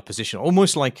directly oppositional.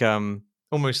 Almost like I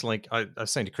was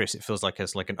saying to Chris, it feels like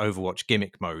it's like an Overwatch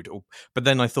gimmick mode. But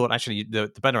then I thought actually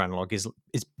the better analog is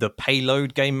the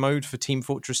payload game mode for Team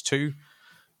Fortress 2,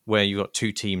 where you've got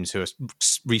 2 teams who are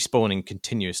respawning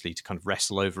continuously to kind of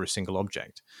wrestle over a single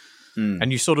object.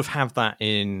 And you sort of have that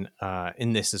in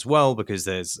this as well, because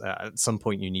there's at some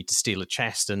point you need to steal a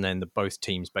chest, and then both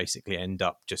teams basically end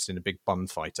up just in a big bun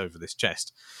fight over this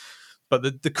chest.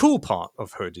 But the cool part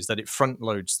of Hood is that it front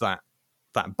loads that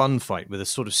bun fight with a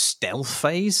sort of stealth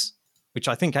phase, which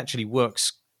I think actually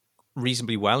works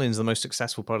reasonably well and is the most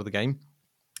successful part of the game.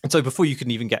 And so before you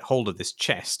can even get hold of this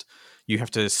chest, you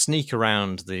have to sneak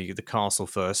around the castle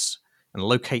first and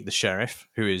locate the sheriff,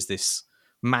 who is this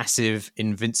massive,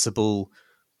 invincible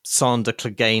Sander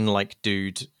Clegane-like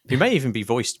dude, who may even be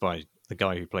voiced by the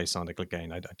guy who plays Sander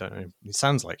Clegane. I don't know. It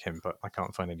sounds like him, but I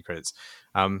can't find any credits.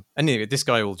 Anyway, this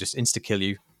guy will just insta-kill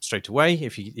you straight away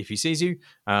if he sees you.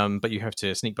 But you have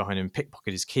to sneak behind him,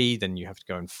 pickpocket his key. Then you have to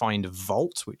go and find a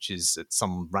vault, which is at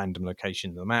some random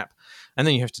location in the map. And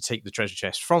then you have to take the treasure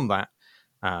chest from that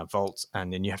vault,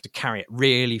 and then you have to carry it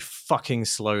really fucking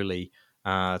slowly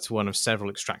to one of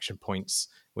several extraction points,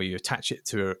 where you attach it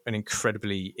to an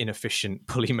incredibly inefficient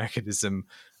pulley mechanism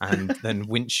and then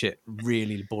winch it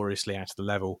really laboriously out of the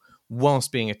level,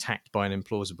 whilst being attacked by an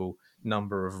implausible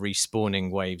number of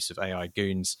respawning waves of AI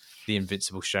goons, the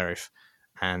invincible sheriff,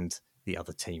 and the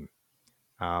other team.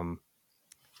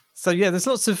 So yeah, there's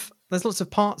lots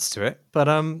of parts to it, but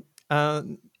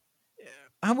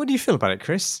what do you feel about it,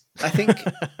 Chris? I think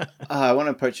I want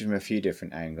to approach it from a few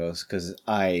different angles, because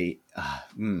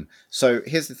So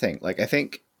here's the thing. Like, I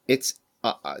think it's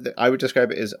I would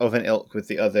describe it as of an ilk with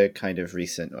the other kind of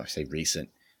recent, or I say recent.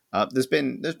 There's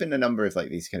been a number of like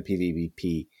these kind of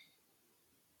PvP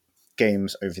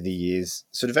games over the years,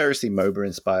 sort of variously MOBA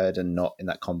inspired and not in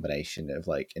that combination of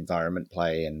like environment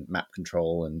play and map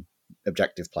control and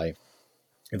objective play.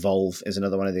 Evolve is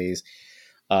another one of these.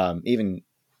 Even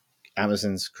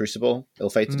Amazon's Crucible,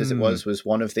 ill-fated as it was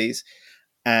one of these.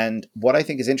 And what I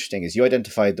think is interesting is you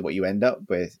identified that what you end up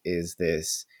with is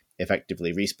this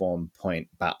effectively respawn point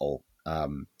battle.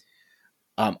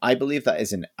 I believe that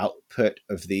is an output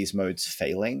of these modes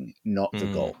failing, not the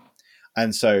goal.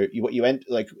 And so what you end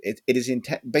like it is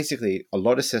basically a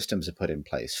lot of systems are put in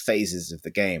place, phases of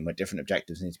the game where different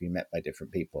objectives need to be met by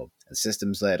different people, and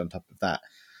systems layered on top of that,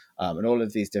 and all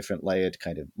of these different layered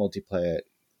kind of multiplayer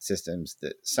systems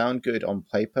that sound good on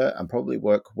paper and probably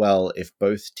work well if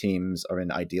both teams are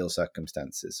in ideal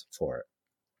circumstances for it.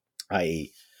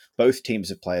 i.e., both teams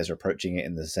of players are approaching it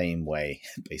in the same way,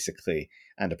 basically,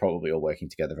 and are probably all working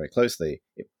together very closely.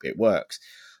 It works.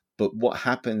 But what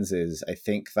happens is, I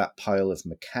think that pile of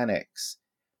mechanics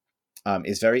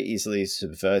is very easily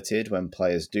subverted when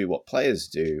players do what players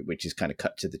do, which is kind of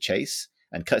cut to the chase.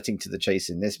 And cutting to the chase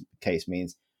in this case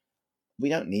means we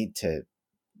don't need to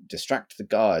distract the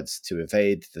guards to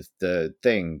evade the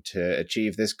thing, to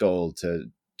achieve this goal, to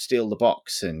steal the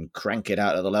box and crank it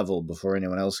out of the level before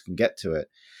anyone else can get to it.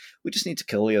 We just need to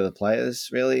kill the other players,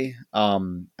 really,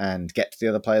 and get to the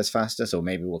other players faster. So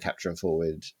maybe we'll capture a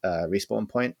forward respawn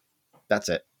point. That's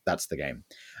it. That's the game.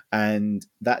 And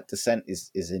that descent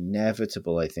is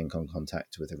inevitable, I think, on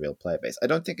contact with a real player base. I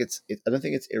don't think it's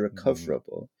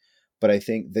irrecoverable, but I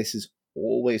think this has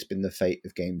always been the fate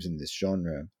of games in this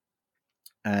genre.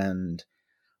 And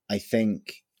I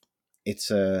think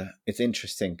it's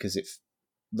interesting because it's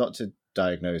not to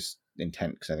diagnose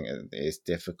intent, because I think it is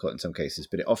difficult in some cases,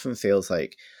 but it often feels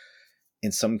like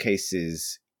in some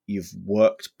cases you've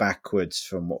worked backwards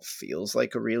from what feels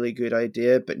like a really good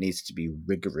idea but needs to be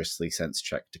rigorously sense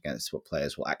checked against what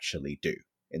players will actually do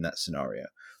in that scenario.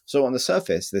 So on the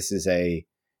surface, this is a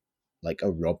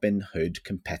Robin Hood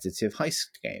competitive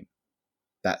heist game.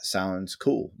 That sounds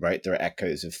cool, right? There are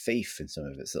echoes of Thief in some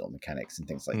of its little mechanics and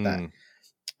things like that.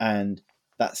 And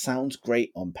that sounds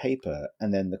great on paper.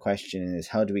 And then the question is,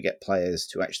 how do we get players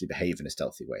to actually behave in a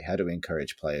stealthy way? How do we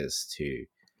encourage players to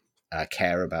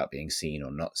care about being seen or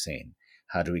not seen?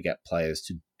 How do we get players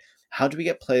to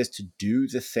do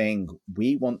the thing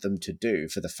we want them to do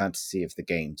for the fantasy of the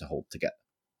game to hold together?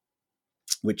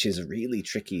 Which is a really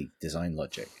tricky design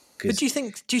logic. But do you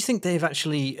think they've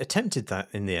actually attempted that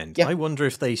in the end? Yeah. I wonder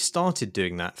if they started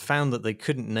doing that, found that they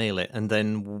couldn't nail it, and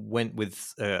then went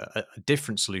with a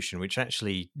different solution, which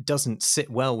actually doesn't sit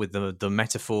well with the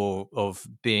metaphor of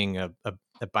being a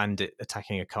bandit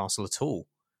attacking a castle at all.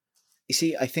 You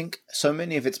see, I think so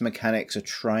many of its mechanics are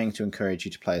trying to encourage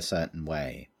you to play a certain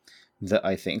way that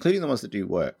I think, including the ones that do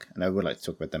work, and I would like to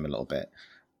talk about them a little bit,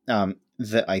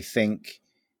 that I think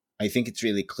it's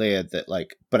really clear that,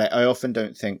 like, but I often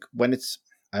don't think it's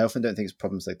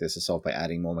problems like this are solved by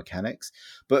adding more mechanics.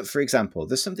 But for example,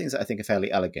 there's some things that I think are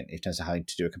fairly elegant in terms of how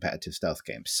to do a competitive stealth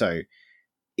game. So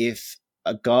if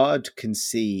a guard can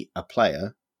see a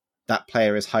player, that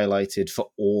player is highlighted for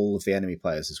all of the enemy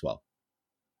players as well.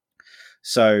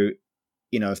 So,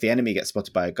 if the enemy gets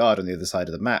spotted by a guard on the other side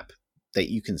of the map, that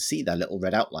you can see that little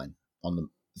red outline on them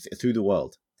through the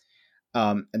world.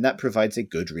 And that provides a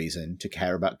good reason to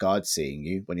care about guards seeing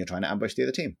you when you're trying to ambush the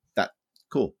other team. That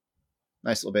cool.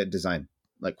 Nice little bit of design,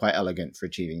 like quite elegant for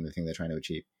achieving the thing they're trying to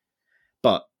achieve.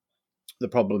 But the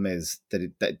problem is that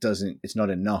it's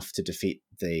not enough to defeat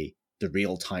the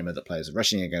real timer that players are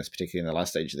rushing against, particularly in the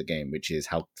last stage of the game, which is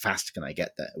how fast can I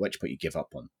get there, at which point you give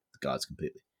up on the guards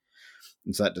completely.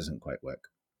 And so that doesn't quite work.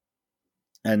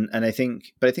 And I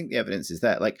think the evidence is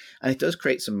there. Like, and it does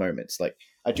create some moments. Like,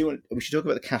 we should talk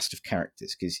about the cast of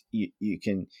characters, because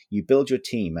you build your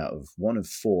team out of one of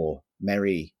four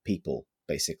merry people,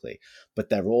 basically, but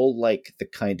they're all like the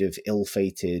kind of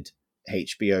ill-fated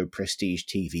HBO prestige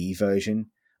TV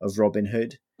version of Robin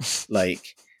Hood.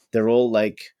 Like, they're all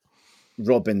like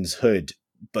Robin's Hood,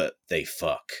 but they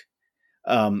fuck.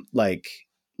 Like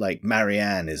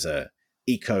Marianne is a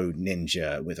eco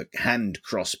ninja with a hand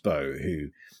crossbow who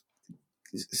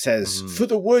says "for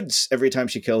the woods" every time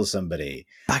she kills somebody.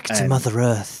 Back to Mother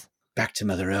Earth.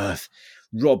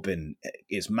 Robin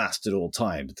is masked at all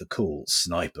times, the cool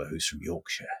sniper who's from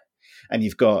Yorkshire. And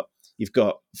you've got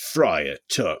Friar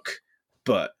Tuck,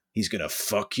 but he's gonna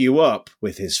fuck you up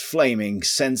with his flaming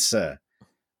censer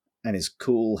and his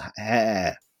cool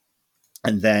hair.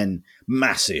 And then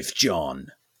Massive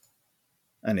John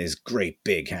and his great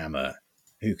big hammer,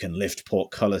 who can lift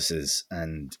portcullises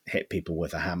and hit people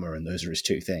with a hammer, and those are his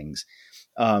two things.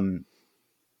 And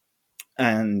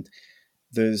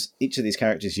there's each of these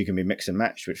characters you can be mix and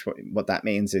match, which what that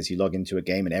means is you log into a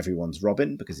game and everyone's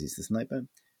Robin because he's the sniper.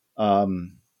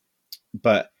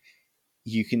 But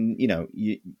you can,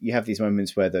 you have these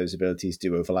moments where those abilities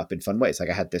do overlap in fun ways. Like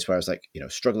I had this where I was like,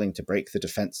 struggling to break the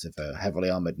defense of a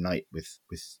heavily armored knight with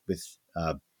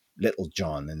Little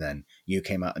John, and then you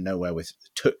came out of nowhere with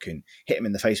Took and hit him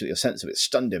in the face with your censer. It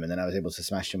stunned him, and then I was able to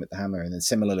smash him with the hammer. And then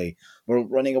similarly, we're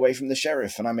running away from the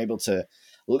sheriff, and I'm able to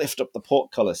lift up the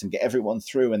portcullis and get everyone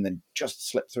through, and then just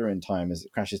slip through in time as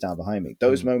it crashes down behind me.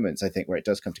 Those moments, I think, where it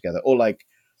does come together. Or like,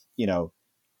 you'll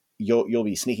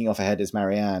be sneaking off ahead as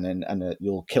Marianne, and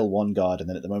you'll kill one guard, and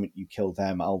then at the moment you kill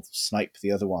them, I'll snipe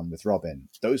the other one with Robin.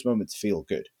 Those moments feel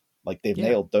good. Like they've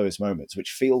nailed those moments,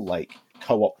 which feel like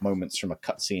co-op moments from a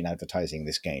cutscene advertising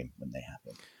this game when they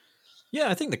happen. Yeah,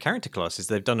 I think the character classes,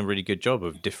 they've done a really good job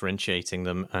of differentiating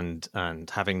them and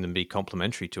having them be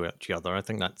complementary to each other. I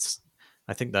think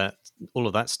that all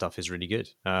of that stuff is really good.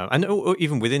 And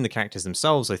even within the characters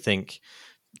themselves, I think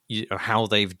how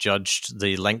they've judged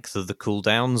the length of the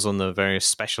cooldowns on the various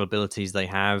special abilities they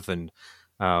have, and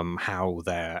how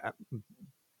their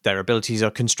abilities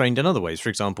are constrained in other ways. For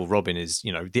example, Robin is,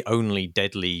 the only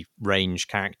deadly range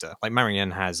character. Like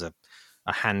Marianne has a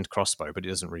hand crossbow, but it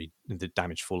doesn't really, the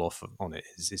damage fall off on it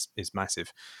is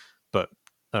massive. But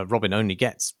Robin only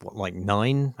gets like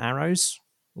 9 arrows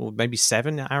or maybe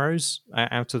 7 arrows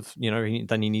out of,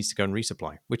 then he needs to go and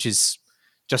resupply, which is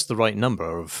just the right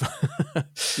number of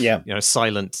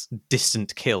silent,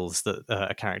 distant kills that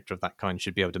a character of that kind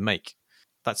should be able to make.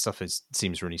 That stuff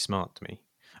seems really smart to me.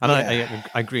 And I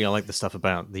agree. I like the stuff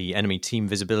about the enemy team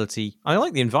visibility. I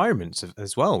like the environments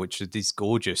as well, which are these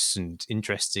gorgeous and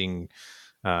interesting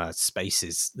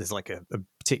spaces. There's like a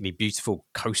particularly beautiful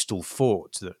coastal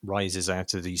fort that rises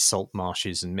out of these salt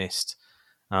marshes and mist.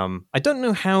 I don't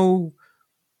know how.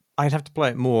 I'd have to play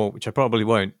it more, which I probably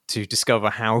won't, to discover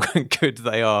how good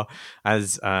they are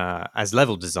as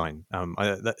level design.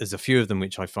 There's a few of them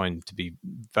which I find to be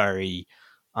very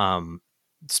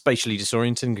spatially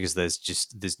disorienting, because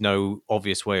there's no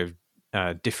obvious way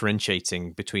of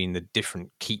differentiating between the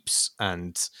different keeps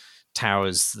and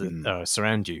towers that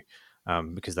surround you,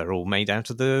 because they're all made out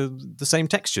of the same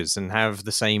textures and have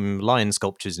the same lion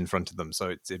sculptures in front of them,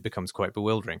 so it becomes quite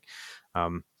bewildering.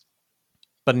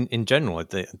 But in general,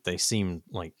 they seem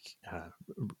like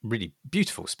really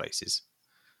beautiful spaces.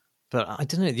 But I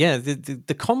don't know. Yeah,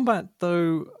 the combat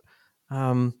though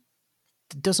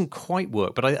doesn't quite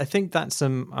work. But I think that's a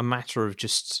matter of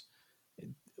just,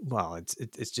 well,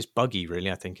 it's just buggy.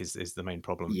 Really, I think is the main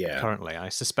problem currently. I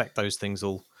suspect those things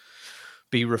will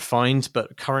be refined,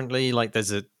 but currently, like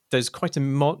there's quite a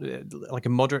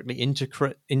moderately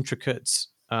intricate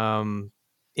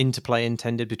interplay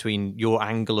intended between your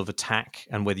angle of attack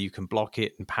and whether you can block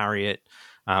it and parry it,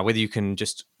 whether you can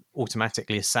just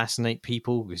automatically assassinate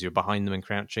people because you're behind them and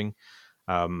crouching.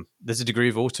 There's a degree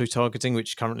of auto-targeting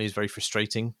which currently is very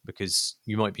frustrating, because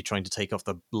you might be trying to take off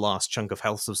the last chunk of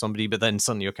health of somebody, but then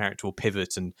suddenly your character will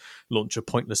pivot and launch a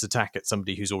pointless attack at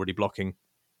somebody who's already blocking.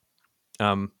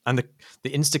 And the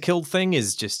insta-kill thing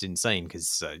is just insane,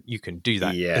 because you can do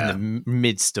that in the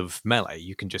midst of melee.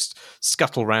 You can just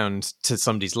scuttle round to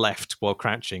somebody's left while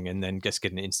crouching and then just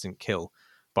get an instant kill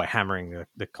by hammering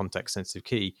the context-sensitive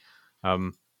key.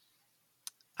 And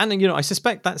I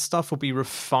suspect that stuff will be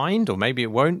refined, or maybe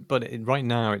it won't, but right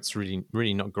now it's really,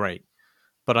 really not great.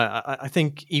 But I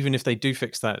think even if they do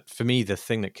fix that, for me, the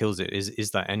thing that kills it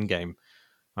is that end game.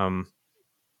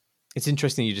 It's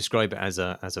interesting you describe it as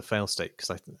a fail state,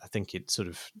 because I think it sort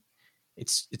of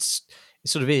it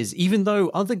sort of is, even though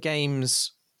other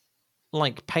games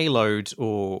like Payload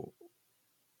or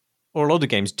a lot of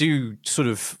games do sort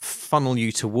of funnel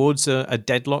you towards a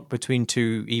deadlock between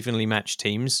two evenly matched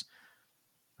teams.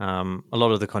 A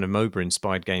lot of the kind of MOBA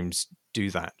inspired games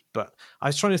do that, but I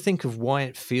was trying to think of why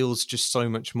it feels just so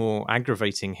much more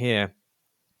aggravating here.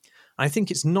 I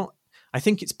think it's not. I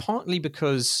think it's partly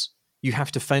because you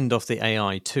have to fend off the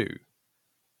AI too.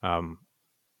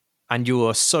 And you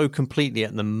are so completely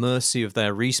at the mercy of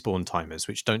their respawn timers,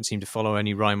 which don't seem to follow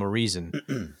any rhyme or reason.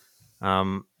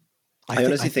 I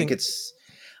honestly think it's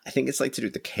like to do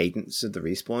with the cadence of the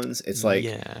respawns. It's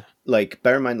like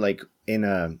bear in mind, like in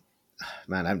I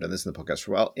haven't done this in the podcast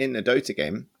for a while. In a Dota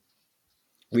game,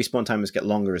 respawn timers get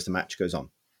longer as the match goes on.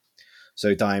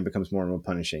 So dying becomes more and more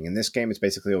punishing. In this game, it's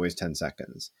basically always 10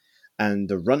 seconds. And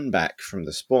the run back from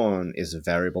the spawn is a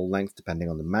variable length depending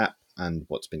on the map and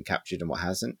what's been captured and what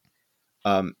hasn't.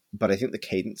 But I think the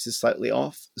cadence is slightly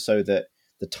off, so that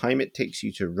the time it takes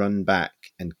you to run back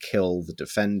and kill the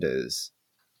defenders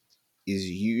is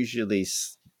usually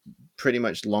pretty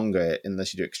much longer,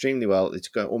 unless you do extremely well. It's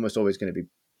almost always going to be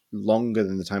longer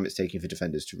than the time it's taking for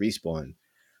defenders to respawn.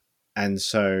 And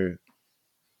so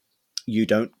you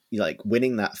don't, like,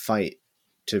 winning that fight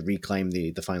to reclaim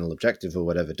the final objective or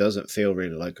whatever doesn't feel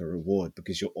really like a reward,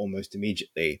 because you're almost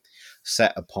immediately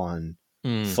set upon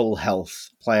full health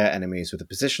player enemies with a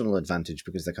positional advantage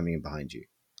because they're coming in behind you.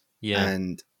 Yeah,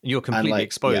 and you're completely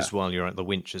exposed while you're at the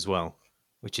winch as well,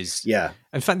 which is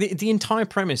in fact the entire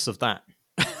premise of that.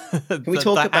 Can we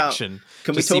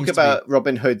talk about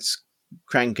Robin Hood's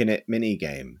cranking it mini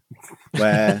game,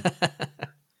 where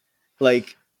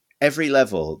like every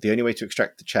level, the only way to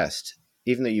extract the chest,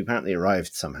 even though you apparently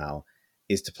arrived somehow,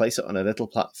 is to place it on a little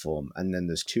platform, and then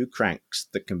there's 2 cranks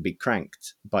that can be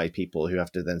cranked by people who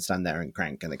have to then stand there and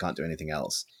crank, and they can't do anything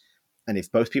else. And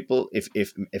if both people, if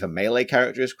a melee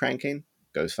character is cranking,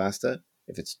 goes faster.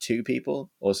 if it's 2 people,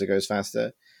 also goes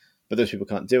faster. But those people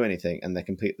can't do anything, and they're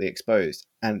completely exposed.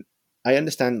 And I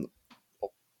understand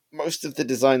most of the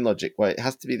design logic why it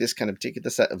has to be this kind of particular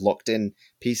set of locked in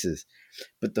pieces.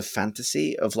 But the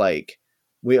fantasy of like,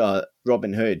 we are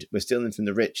Robin Hood, we're stealing from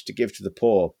the rich to give to the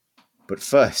poor. But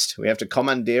first, we have to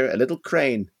commandeer a little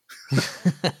crane.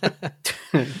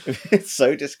 It's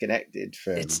so disconnected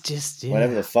from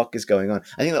whatever the fuck is going on.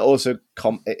 I think that also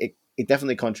it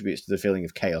definitely contributes to the feeling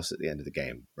of chaos at the end of the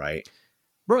game, right?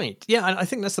 Right. Yeah, and I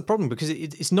think that's the problem, because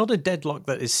it's not a deadlock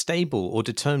that is stable or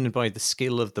determined by the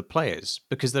skill of the players,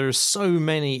 because there are so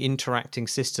many interacting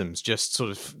systems just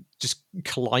sort of just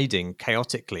colliding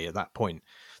chaotically at that point.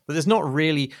 But there's not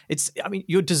really,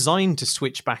 you're designed to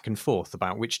switch back and forth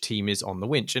about which team is on the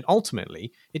winch, and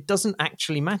ultimately it doesn't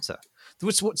actually matter.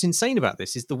 What's insane about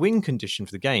this is the win condition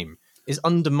for the game is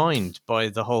undermined by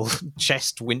the whole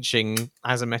chest winching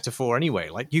as a metaphor anyway.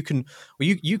 Like you can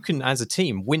as a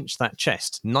team winch that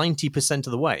chest 90%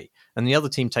 of the way, and the other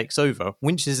team takes over,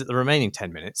 winches it the remaining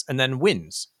 10 minutes, and then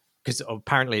wins, because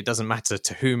apparently it doesn't matter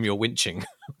to whom you're winching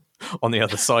on the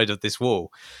other side of this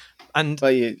wall. And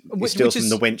well, you steal from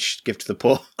the winch, give to the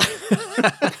poor.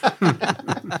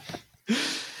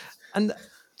 And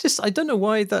just, I don't know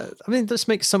why that. I mean, this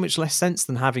makes so much less sense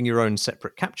than having your own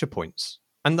separate capture points.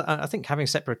 And I think having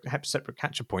separate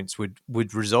capture points would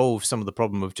resolve some of the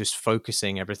problem of just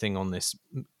focusing everything on this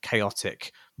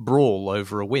chaotic brawl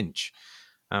over a winch.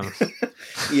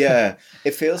 Yeah,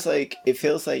 it feels like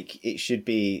it should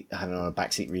be, I don't know, a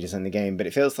backseat redesign the game, but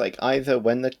it feels like either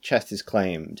when the chest is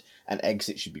claimed, an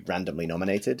exit should be randomly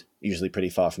nominated, usually pretty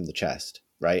far from the chest,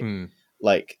 right?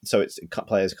 Like, so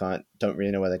players don't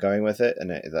really know where they're going with it, and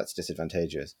that's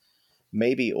disadvantageous.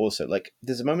 Maybe also, like,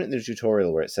 there's a moment in the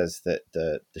tutorial where it says that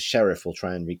the sheriff will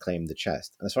try and reclaim the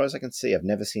chest, and as far as I can see, I've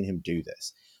never seen him do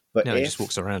this. But no, he just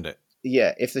walks around it.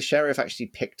 Yeah, if the sheriff actually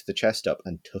picked the chest up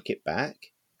and took it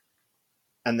back,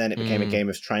 and then it became a game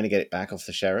of trying to get it back off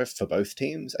the sheriff for both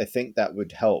teams, I think that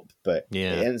would help. But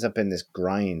it ends up in this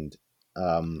grind.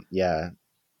 Yeah.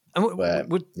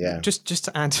 And just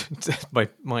to add to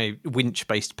my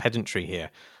winch-based pedantry here,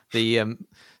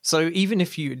 so even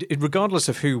if regardless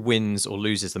of who wins or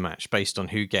loses the match, based on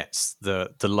who gets the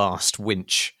last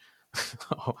winch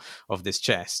of this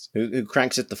chest, who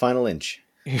cranks it the final inch.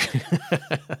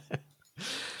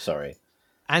 Sorry.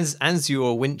 As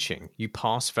you're winching, you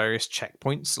pass various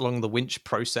checkpoints along the winch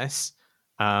process,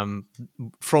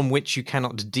 from which you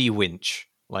cannot de-winch.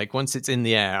 Like, once it's in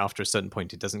the air, after a certain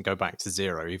point, it doesn't go back to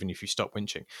 0, even if you stop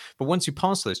winching. But once you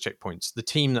pass those checkpoints, the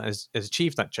team that has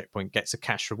achieved that checkpoint gets a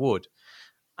cash reward.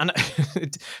 And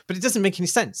but it doesn't make any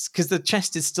sense, because the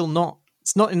chest is still not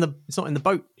in the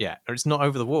boat yet, or it's not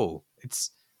over the wall.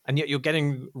 And yet you're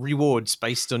getting rewards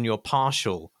based on your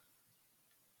partial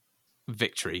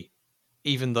victory,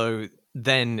 even though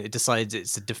then it decides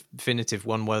it's a definitive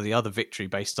one way or the other victory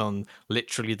based on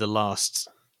literally the last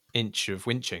inch of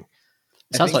winching.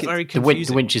 It sounds like very the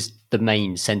winch is the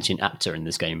main sentient actor in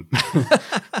this game.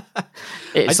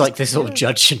 It's like this sort of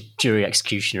judge and jury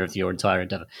executioner of your entire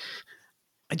endeavor.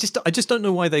 I just don't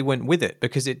know why they went with it,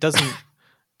 because it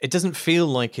doesn't feel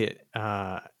like it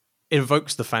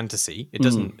evokes the fantasy. It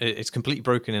doesn't. It's completely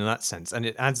broken in that sense, and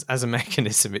it adds as a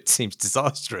mechanism. It seems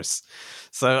disastrous.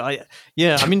 So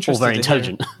I'm interested. All very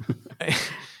intelligent.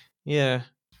 Yeah,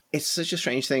 it's such a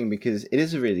strange thing, because it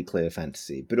is a really clear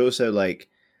fantasy, but also like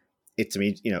it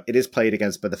is played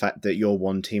against by the fact that you're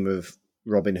one team of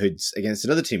Robin Hoods against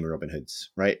another team of Robin Hoods,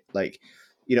 right? Like,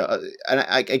 and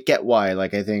I get why.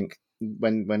 Like, I think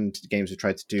when games have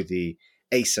tried to do the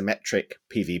asymmetric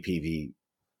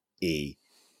PvPvE,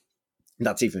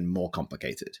 that's even more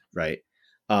complicated, right?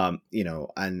 And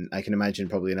I can imagine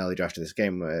probably an early draft of this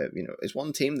game where, is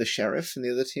one team the sheriff and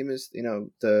the other team is,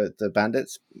 the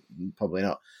bandits? Probably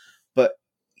not. But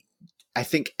I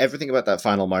think everything about that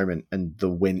final moment and the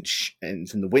winch, and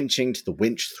from the winching to the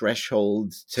winch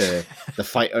threshold to the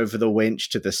fight over the winch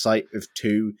to the sight of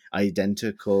 2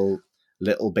 identical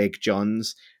little Big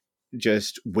Johns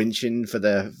just winching for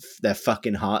their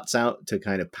fucking hearts out to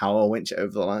kind of power winch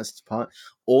over the last part.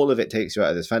 All of it takes you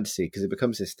out of this fantasy, because it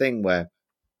becomes this thing where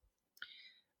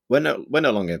we're no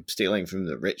longer stealing from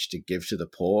the rich to give to the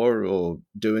poor, or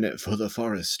doing it for the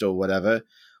forest or whatever.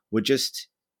 We're just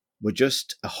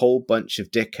a whole bunch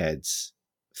of dickheads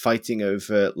fighting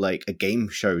over like a game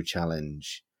show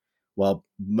challenge, while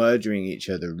murdering each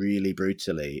other really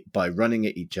brutally by running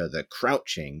at each other,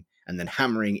 crouching, and then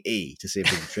hammering E to see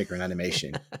if we can trigger an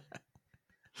animation.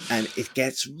 And it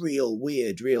gets real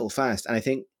weird real fast. And I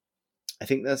think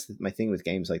that's my thing with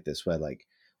games like this, where like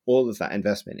all of that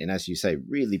investment in, as you say,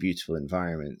 really beautiful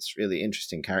environments, really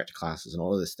interesting character classes, and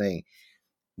all of this thing,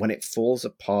 when it falls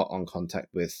apart on contact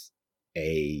with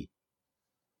a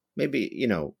maybe,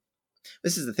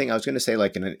 this is the thing I was going to say,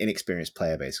 like an inexperienced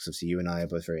player base, because obviously you and I are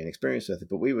both very inexperienced with it,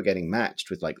 but we were getting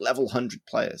matched with like level 100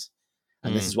 players.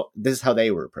 And this is how they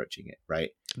were approaching it,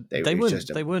 right? They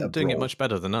weren't doing it much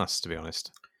better than us, to be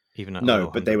honest. Even at no,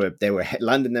 but 100. they were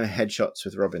landing their headshots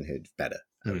with Robin Hood better,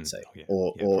 I would say,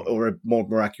 or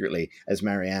more accurately, as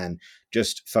Marianne,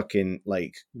 just fucking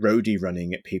like roadie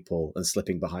running at people and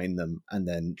slipping behind them, and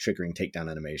then triggering takedown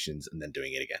animations, and then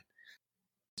doing it again.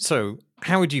 So,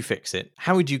 how would you fix it?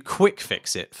 How would you quick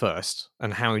fix it first,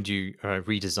 and how would you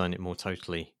redesign it more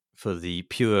totally for the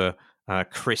pure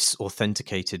Chris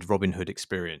authenticated Robin Hood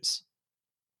experience?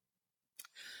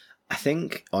 I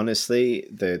think, honestly,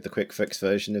 the quick fix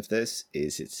version of this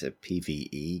is it's a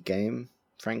PvE game,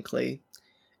 frankly.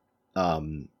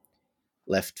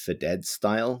 Left 4 Dead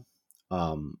style.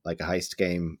 Like a heist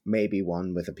game, maybe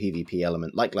one with a PvP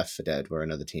element, like Left 4 Dead, where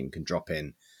another team can drop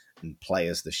in and play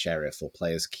as the sheriff or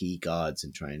play as key guards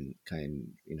and try and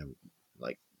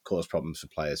like cause problems for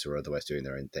players who are otherwise doing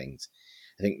their own things.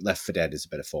 I think Left 4 Dead is a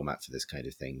better format for this kind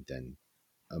of thing than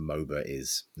a MOBA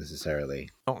is necessarily.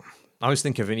 Oh, I was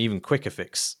thinking of an even quicker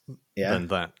fix than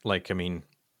that. Like, I mean,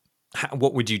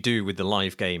 what would you do with the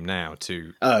live game now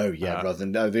to... rather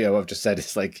than... I've just said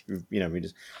it's like, we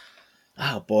just...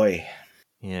 Oh, boy.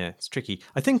 Yeah, it's tricky.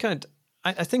 I think I'd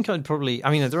probably...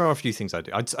 I mean, there are a few things I'd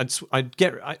do.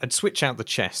 I'd switch out the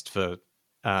chest for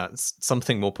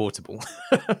something more portable.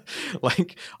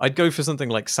 Like, I'd go for something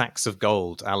like sacks of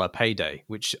gold a la Payday,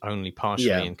 which only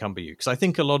partially encumber you. Because I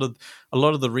think a lot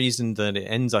of the reason that it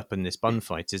ends up in this bun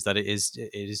fight is that it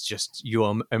is just you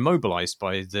are immobilized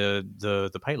by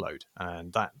the payload,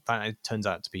 and that turns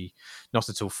out to be not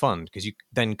at all fun, because you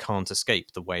then can't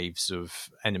escape the waves of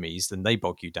enemies, then they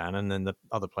bog you down, and then the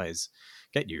other players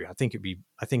get you. I think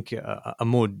a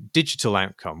more digital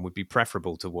outcome would be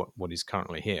preferable to what is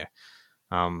currently here.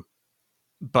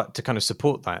 But to kind of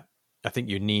support that, I think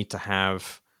you need to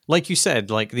have, like you said,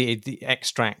 like the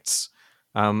extracts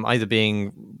either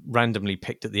being randomly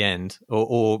picked at the end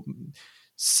or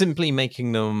simply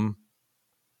making them,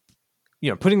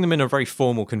 putting them in a very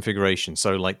formal configuration.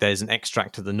 So like there's an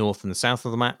extract to the north and the south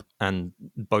of the map, and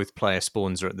both player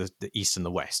spawns are at the east and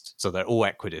the west. So they're all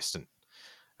equidistant.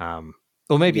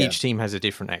 Or maybe each team has a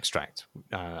different extract.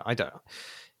 I don't know.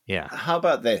 Yeah. How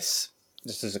about this?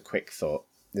 Just as a quick thought,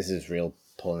 this is real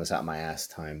pulling this out of my ass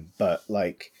time, but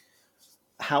like,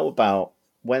 how about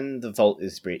when the vault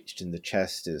is breached and the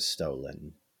chest is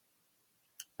stolen,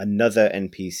 another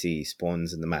NPC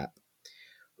spawns in the map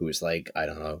who is like, I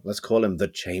don't know, let's call him the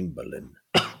Chamberlain,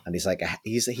 and he's like,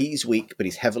 he's weak, but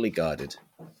he's heavily guarded,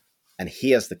 and he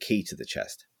has the key to the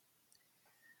chest.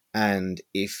 And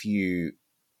if you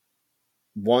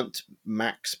want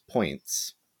max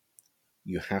points,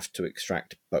 you have to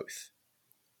extract both.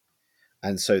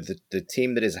 And so the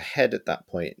team that is ahead at that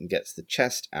point and gets the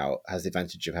chest out has the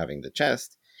advantage of having the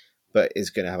chest, but is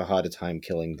going to have a harder time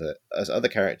killing the other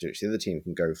character, which the other team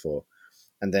can go for.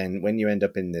 And then when you end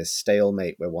up in this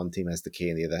stalemate where one team has the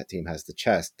key and the other team has the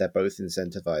chest, they're both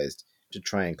incentivized to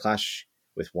try and clash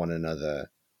with one another,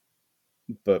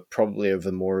 but probably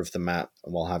over more of the map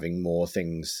and while having more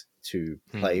things to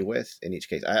play with in each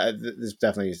case. There's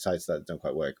definitely sides that don't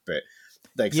quite work, but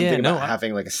like something about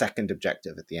having like a second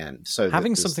objective at the end. So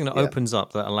having something that opens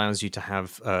up that allows you to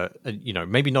have,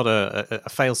 maybe not a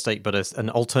fail state, but an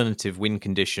alternative win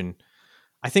condition,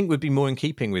 I think would be more in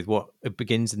keeping with what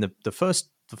begins in the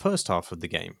first half of the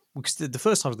game. Because the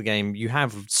first half of the game, you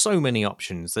have so many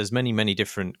options. There's many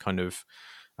different kind of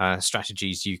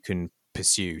strategies you can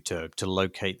pursue to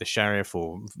locate the sheriff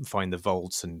or find the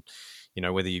vaults, and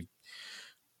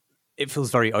it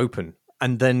feels very open.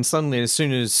 And then suddenly, as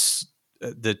soon as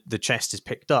the chest is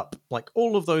picked up, like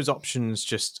all of those options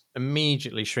just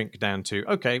immediately shrink down to,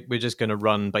 okay, we're just going to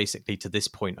run basically to this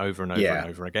point over and over and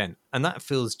over again. And that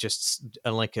feels just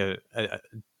like a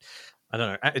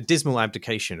dismal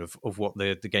abdication of what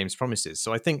the game's promises.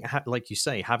 So I think, like you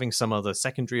say, having some other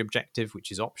secondary objective,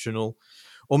 which is optional,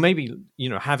 or maybe,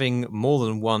 having more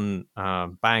than one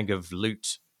bag of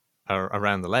loot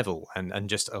around the level and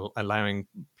just allowing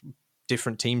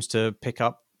different teams to pick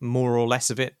up more or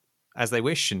less of it as they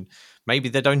wish, and maybe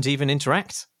they don't even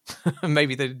interact.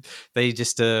 Maybe they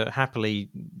just happily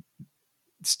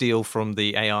steal from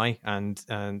the AI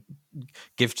and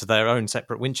give to their own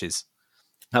separate winches.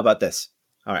 How about this?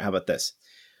 All right, how about this?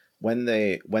 When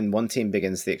one team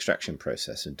begins the extraction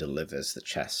process and delivers the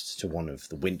chest to one of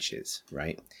the winches,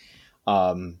 right?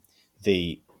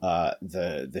 The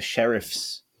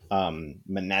sheriff's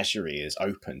menagerie is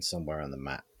open somewhere on the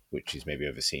map, which is maybe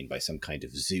overseen by some kind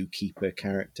of zookeeper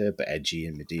character, but edgy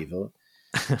and medieval.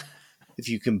 If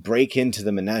you can break into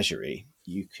the menagerie,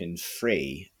 you can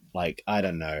free, like, I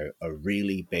don't know, a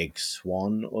really big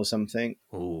swan or something,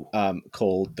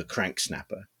 called the Crank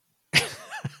Snapper.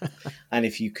 And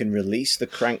if you can release the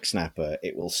Crank Snapper,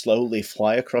 it will slowly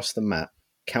fly across the map,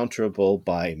 counterable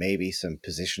by maybe some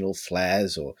positional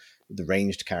flares or the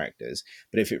ranged characters.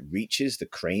 But if it reaches the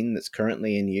crane that's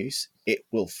currently in use, it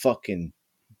will fucking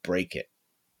break it,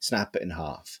 snap it in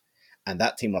half. And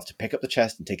that team will have to pick up the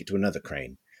chest and take it to another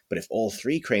crane. But if all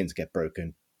 3 cranes get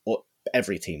broken,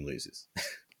 every team loses.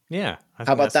 Yeah.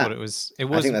 How about that? What it was.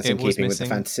 I think that's in keeping with the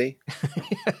fantasy.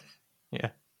 Yeah.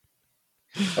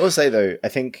 I will say, though, I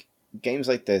think games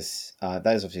like this, that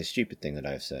is obviously a stupid thing that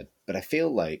I've said, but I feel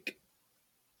like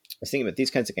I was thinking about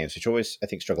these kinds of games, which always, I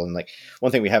think, struggle. And like,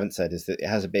 one thing we haven't said is that it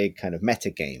has a big kind of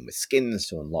meta game with skins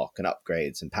to unlock and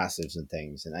upgrades and passives and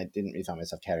things. And I didn't really find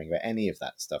myself caring about any of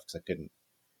that stuff because I couldn't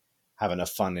have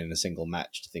enough fun in a single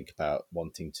match to think about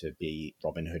wanting to be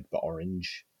Robin Hood but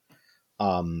orange.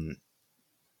 And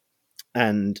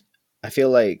I feel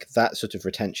like that sort of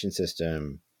retention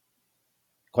system,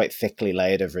 quite thickly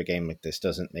layered over a game like this,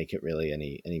 doesn't make it really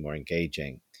any more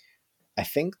engaging. I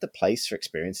think the place for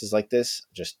experiences like this,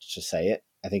 just to say it,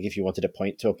 I think if you wanted to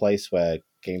point to a place where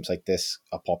games like this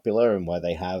are popular and where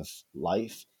they have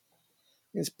life,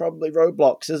 it's probably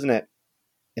Roblox, isn't it?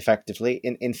 Effectively,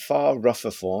 in far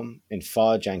rougher form, in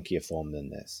far jankier form than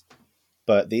this.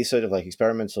 But these sort of like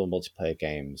experimental multiplayer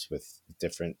games with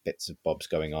different bits of bobs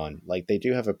going on, like they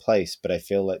do have a place, but I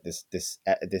feel like this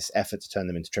effort to turn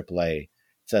them into AAA,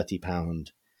 £30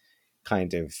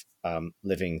 kind of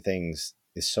living things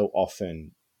is so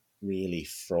often really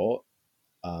fraught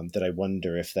that I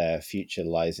wonder if their future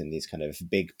lies in these kind of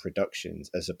big productions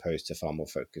as opposed to far more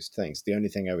focused things. The only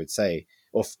thing I would say,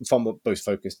 or far more both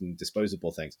focused and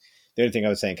disposable things, the only thing I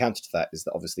would say in counter to that is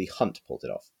that obviously Hunt pulled it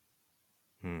off.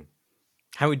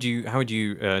 How would you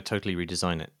totally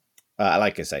redesign it?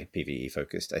 Like I say, PvE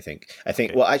focused. I think.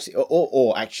 Okay. Well, actually,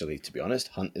 or actually, to be honest,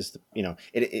 Hunt is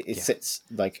it sits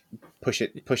like push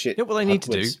it. Yeah, what they need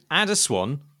to do: add a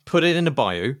swan, put it in a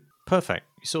bio. Perfect.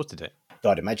 You sorted it.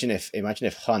 God, imagine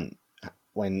if Hunt,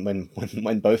 when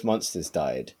both monsters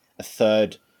died, a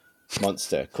third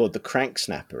monster called the Crank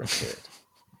Snapper appeared.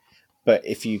 But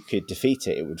if you could defeat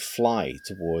it, it would fly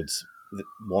towards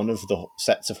one of the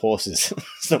sets of horses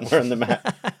somewhere on the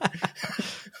map.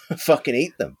 Fucking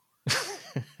eat them.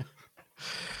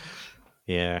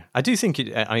 Yeah, I do think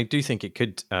it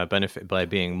could benefit by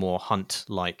being more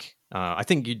Hunt-like. I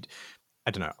think you'd. I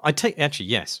don't know.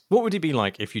 Yes. What would it be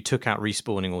like if you took out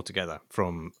respawning altogether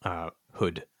from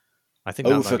Hood? I think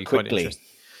that might be quite interesting.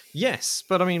 Yes,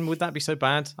 but I mean, would that be so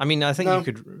bad? I mean, I think you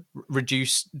could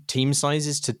reduce team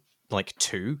sizes to like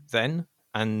 2 then,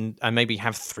 and maybe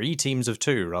have 3 teams of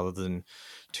 2 rather than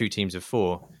 2 teams of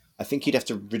 4. I think you'd have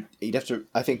to.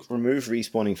 I think remove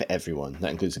respawning for everyone.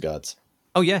 That includes the guards.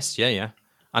 Oh yes, yeah.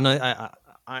 And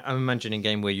I'm imagining a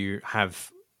game where you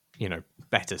have,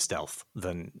 better stealth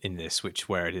than in this,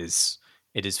 where it is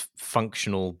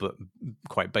functional but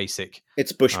quite basic.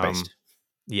 It's bush based.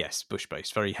 Yes, bush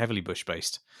based, very heavily bush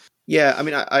based. Yeah, I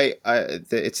mean,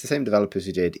 it's the same developers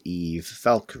who did Eve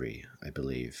Valkyrie, I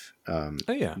believe.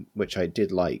 Which I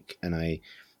did like, and I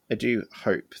do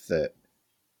hope that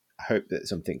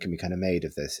something can be kind of made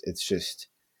of this. It's just,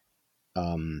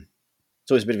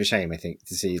 it's always a bit of a shame, I think,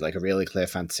 to see like a really clear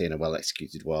fantasy in a well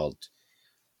executed world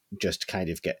just kind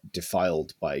of get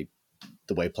defiled by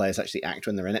the way players actually act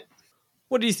when they're in it.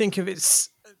 What do you think of it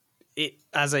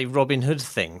as a Robin Hood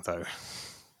thing, though?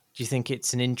 Do you think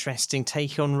it's an interesting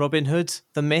take on Robin Hood,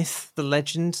 the myth, the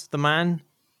legend, the man?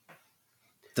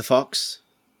 The fox?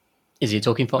 Is he a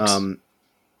talking fox?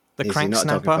 The Crank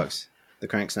Snapper? The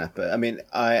Crank Snapper. I mean,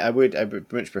 I would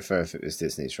much prefer if it was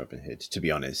Disney's Robin Hood, to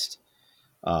be honest.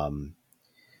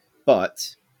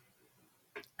 But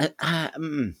I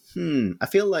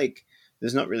feel like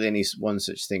there's not really any one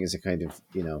such thing as a kind of,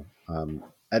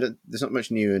 there's not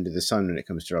much new under the sun when it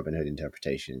comes to Robin Hood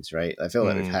interpretations, right? I feel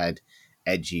like we've had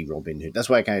edgy Robin Hood. That's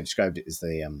why I kind of described it as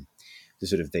the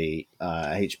sort of the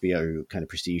HBO kind of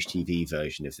prestige TV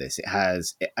version of this.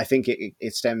 I think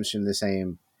it stems from the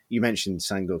same. You mentioned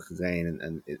Sangor Clegane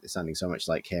and it sounding so much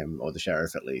like him, or the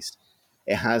sheriff at least.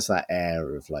 It has that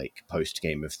air of like post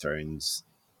Game of Thrones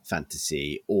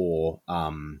fantasy, or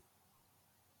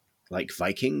like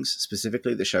Vikings,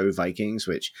 specifically the show Vikings,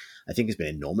 which I think has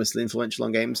been enormously influential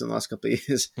on games in the last couple of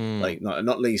years. Like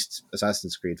not least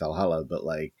Assassin's Creed Valhalla, but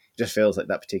like just feels like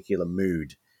that particular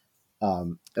mood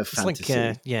of fantasy.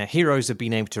 Like heroes have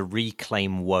been able to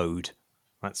reclaim Woad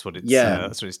That's what it's. Yeah.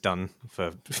 That's what it's done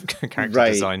for character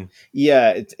Right. design.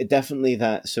 Yeah, it definitely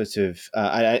that sort of.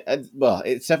 Well,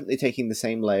 it's definitely taking the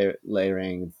same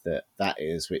layering that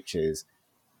is, which is,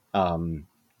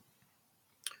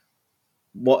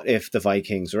 what if the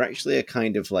Vikings were actually a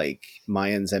kind of like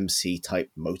Mayans MC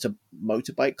type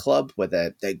motorbike club where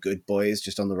they're good boys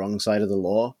just on the wrong side of the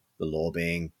law? The law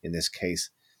being, in this case,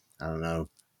 I don't know,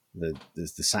 the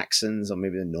Saxons or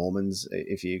maybe the Normans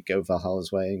if you go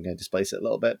Valhalla's way and go displace it a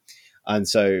little bit. And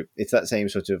so it's that same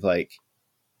sort of like,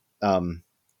 I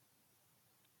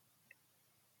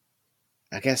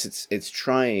guess it's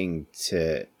trying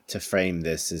to frame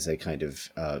this as a kind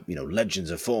of legends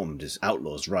are formed as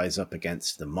outlaws rise up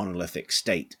against the monolithic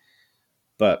state,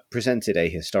 but presented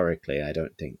ahistorically. I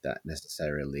don't think that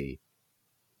necessarily.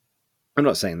 I'm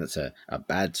not saying that's a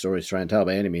bad story to try and tell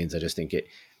by any means. I just think it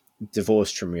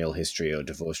divorced from real history or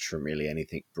divorced from really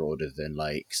anything broader than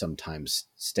like sometimes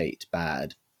state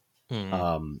bad.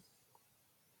 I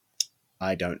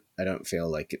don't feel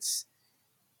like it's.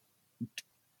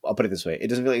 I'll put it this way: it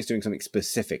doesn't feel like it's doing something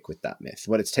specific with that myth.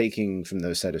 What it's taking from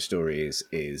those set of stories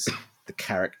is the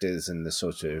characters and the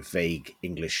sort of vague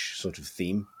English sort of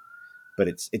theme, but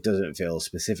it doesn't feel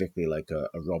specifically like a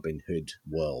Robin Hood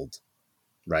world,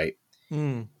 right?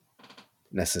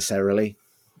 Necessarily.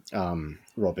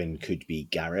 Robin could be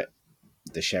Garrett.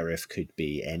 The sheriff could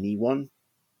be anyone.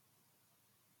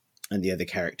 And the other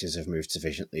characters have moved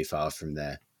sufficiently far from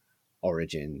their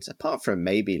origins, apart from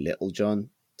maybe Little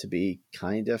John, to be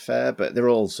kind of fair, but they're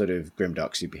all sort of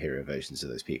grimdark superhero versions of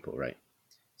those people, right?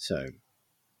 So,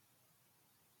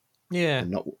 Yeah,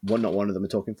 not one of them a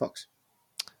talking fox,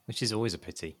 which is always a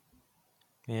pity.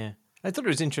 Yeah, I thought it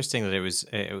was interesting that it was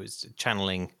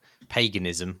channeling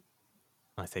paganism.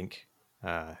 I think,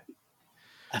 I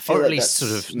feel or at like least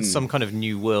that's- sort of some kind of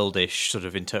new worldish sort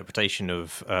of interpretation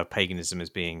of paganism as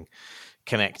being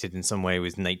connected in some way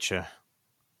with nature.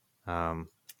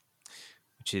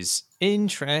 Which is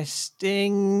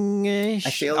interesting. I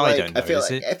feel like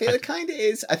it kind of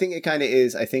is. I think it kind of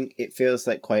is. I think it feels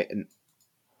like quite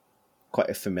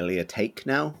a familiar take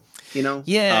now. You know?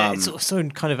 Yeah, it's also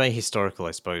kind of ahistorical,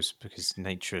 I suppose, because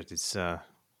nature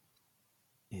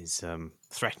is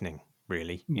threatening,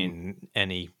 really, in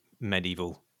any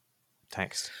medieval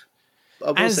text.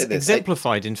 I will As say this,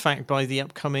 exemplified, in fact, by the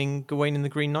upcoming Gawain and the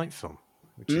Green Knight film,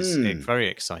 which is very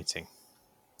exciting.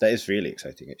 that is really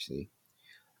exciting, actually.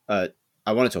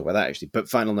 I want to talk about that actually, but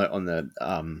final note on the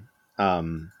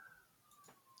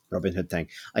Robin Hood thing.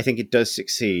 I think it does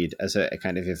succeed as a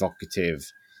kind of evocative,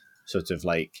 sort of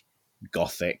like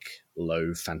gothic,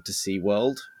 low fantasy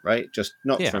world, right? Just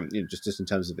not from just in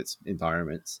terms of its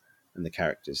environments and the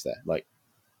characters there. Like,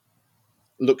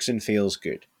 looks and feels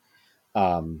good,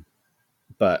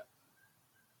 but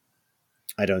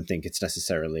I don't think it's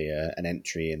necessarily an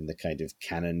entry in the kind of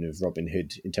canon of Robin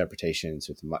Hood interpretations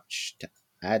with much to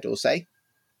add or say.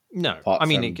 No, I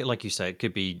mean, like you say, it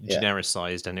could be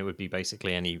genericized, and it would be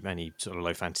basically any sort of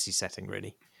low fantasy setting,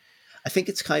 really. I think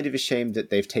it's kind of a shame that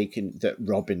they've taken that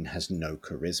Robin has no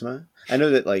charisma. I know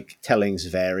that like tellings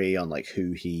vary on like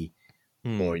who he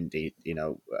or indeed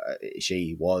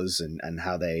she was and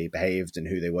how they behaved and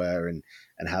who they were and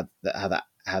how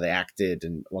they acted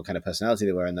and what kind of personality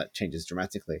they were, and that changes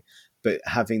dramatically. But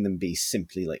having them be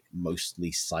simply like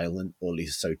mostly silent or at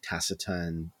least so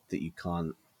taciturn that you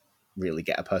can't really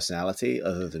get a personality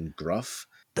other than gruff.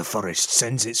 The forest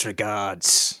sends its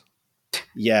regards.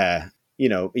 Yeah,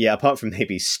 apart from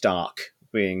maybe Stark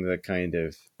being the kind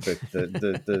of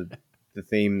the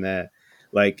theme there,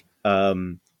 like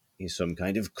he's some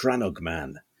kind of Crannog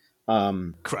man.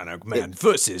 Crannog man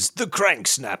versus the Crank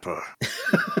Snapper.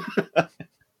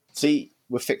 See,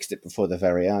 we fixed it before their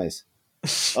very eyes.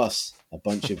 Us, a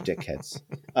bunch of dickheads.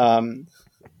 I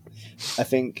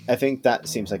think that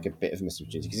seems like a bit of a missed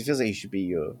opportunity because it feels like he should be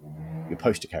your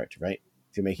poster character, right?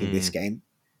 If you're making this game,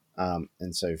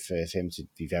 and so for him to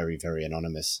be very, very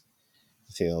anonymous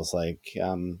feels like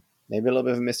maybe a little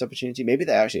bit of a missed opportunity. Maybe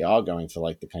they actually are going for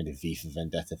like the kind of V for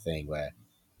Vendetta thing where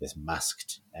there's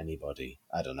masked anybody.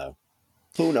 I don't know.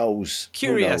 Who knows?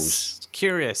 Curious.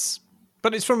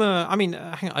 But it's from hang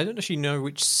on, I don't actually know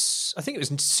which. I think it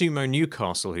was Sumo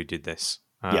Newcastle who did this.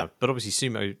 Yeah. But obviously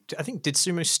Sumo, I think, did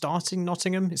Sumo start in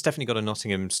Nottingham? It's definitely got a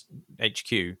Nottingham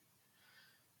HQ.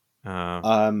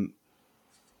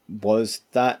 Was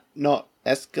that not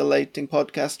Escalating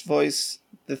Podcast Voice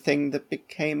the thing that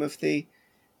became of the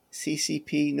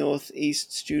CCP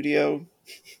Northeast studio?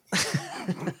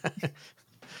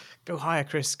 Go higher,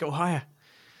 Chris. Go higher.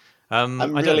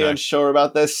 I'm really unsure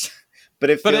about this,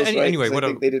 but it feels right. Anyway, I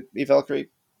think they did Valkyrie.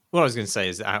 What I was going to say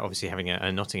is that obviously having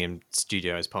a Nottingham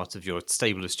studio as part of your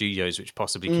stable of studios, which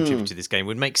possibly contribute to this game,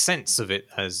 would make sense of it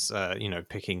as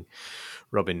picking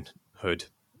Robin Hood,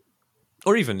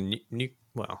 or even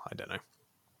well, I don't know.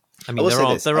 I mean,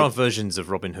 there are versions of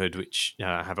Robin Hood which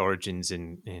have origins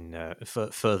in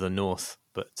further north,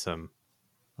 but I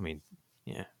mean,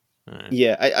 yeah.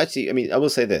 Yeah, I will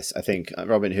say this. I think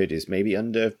Robin Hood is maybe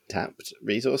under-tapped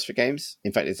resource for games.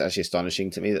 In fact, it's actually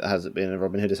astonishing to me that there hasn't been a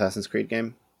Robin Hood Assassin's Creed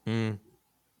game.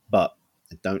 But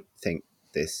I don't think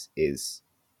this is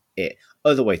it.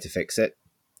 Other way to fix it.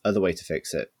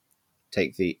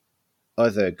 Take the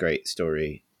other great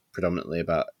story, predominantly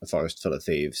about a forest full of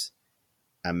thieves,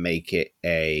 and make it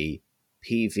a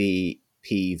PvE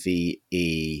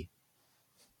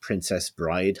Princess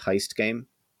Bride heist game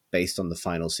based on the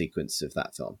final sequence of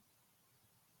that film,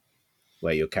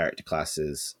 where your character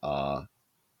classes are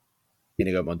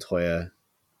Inigo Montoya,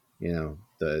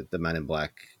 the Man in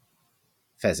Black,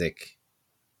 Fezzik,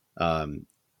 and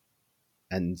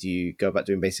you go about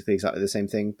doing basically exactly the same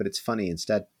thing, but it's funny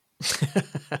instead.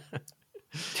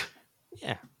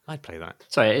 Yeah, I'd play that.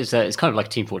 Sorry, it's kind of like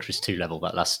Team Fortress 2 level,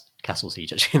 that last castle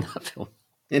siege actually in that film.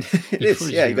 It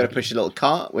is, yeah. You got to push a little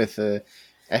cart with a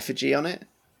effigy on it.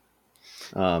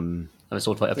 And a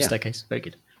sword fight up a staircase. Very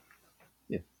good.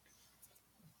 Yeah.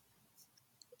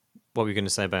 What were you going to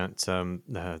say about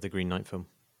the Green Knight film?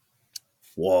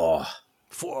 Whoa.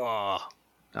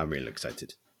 I'm really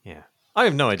excited. Yeah. I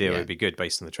have no idea it would be good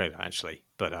based on the trailer, actually.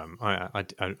 But I'm a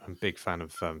big fan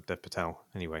of Dev Patel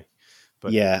anyway.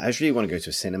 But yeah, I just really want to go to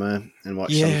a cinema and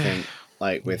watch something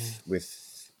like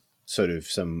with sort of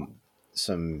some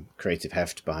creative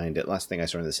heft behind it. Last thing I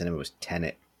saw in the cinema was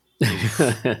Tenet.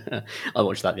 I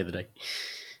watched that the other day.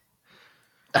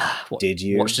 Did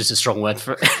you? Watched is a strong word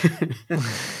for it.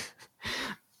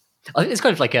 I think it's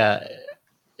kind of like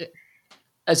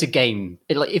as a game.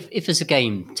 If as a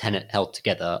game Tenet held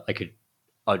together,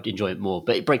 I'd enjoy it more.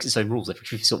 But it breaks its own rules.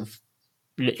 If you sort of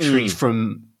literally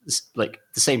from like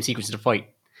the same sequence of the fight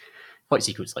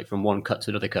sequence, like from one cut to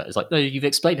another cut, it's like, no, you've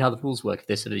explained how the rules work.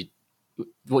 This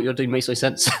what you're doing makes no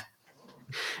sense.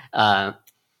 Yeah,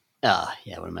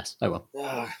 what a mess. Oh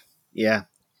well. Yeah.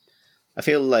 I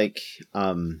feel like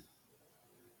it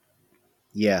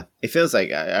feels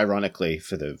like, ironically,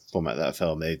 for the format of that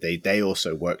film, they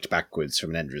also worked backwards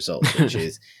from an end result, which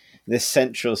is this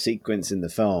central sequence in the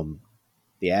film,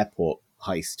 the airport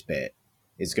heist bit,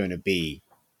 is going to be,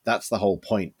 that's the whole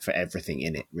point for everything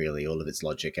in it, really, all of its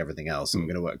logic, everything else. I'm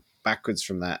going to work backwards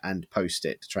from that and post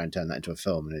it to try and turn that into a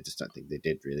film, and I just don't think they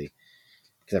did, really,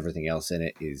 because everything else in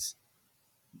it is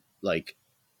like,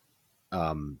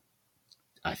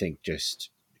 I think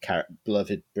just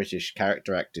beloved British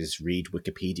character actors read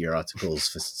Wikipedia articles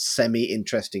for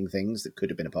semi-interesting things that could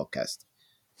have been a podcast.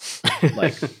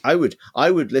 Like I would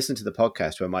listen to the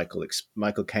podcast where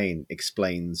Michael Caine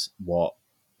explains what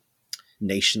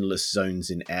nationless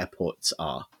zones in airports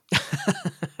are.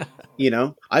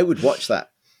 I would watch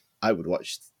that. I'd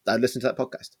listen to that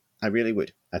podcast. I really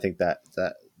would. I think that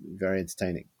very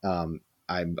entertaining.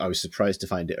 I was surprised to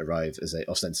find it arrive as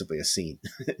ostensibly a scene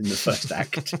in the first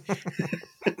act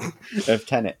of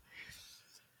Tenet.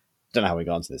 Don't know how we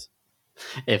got onto this.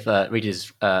 If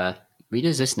readers,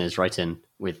 listeners, write in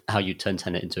with how you turn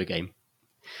Tenet into a game,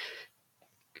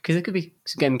 because there could be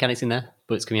some game mechanics in there,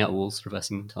 bullets coming out of walls,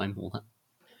 reversing time, all that.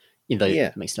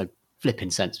 It makes no flipping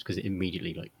sense because it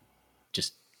immediately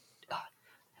just.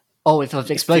 Oh, if an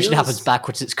explosion happens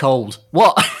backwards, it's cold.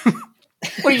 What?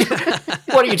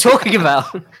 What are you talking about?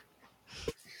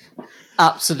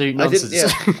 Absolute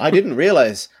nonsense. I didn't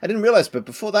realize, but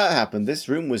before that happened, this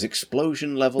room was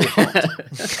explosion level hot.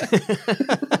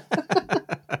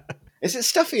 Is it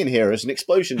stuffy in here? Has an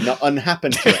explosion not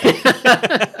unhappened to it?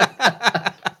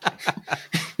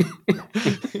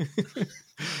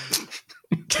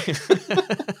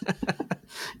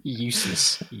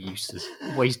 Useless.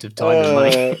 Waste of time and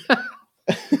money.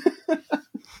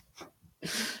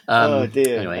 Oh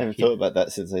dear! Anyway, I haven't thought about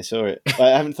that since I saw it. I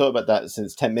haven't thought about that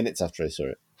since 10 minutes after I saw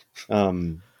it.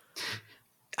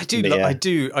 I do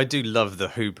love the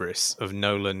hubris of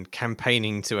Nolan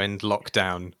campaigning to end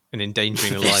lockdown and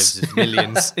endangering the lives of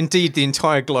millions, indeed the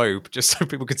entire globe, just so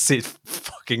people could see a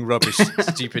fucking rubbish,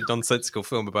 stupid, nonsensical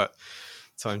film about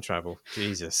time travel.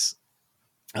 Jesus.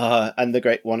 And the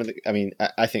great one of the. I mean,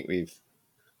 I think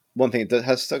one thing that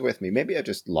has stuck with me, maybe I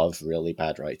just love really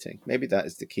bad writing. Maybe that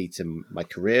is the key to my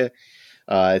career,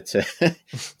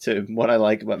 to what I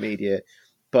like about media.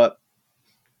 But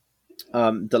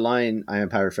the line, I am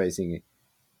paraphrasing,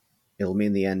 it'll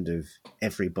mean the end of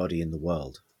everybody in the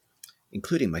world,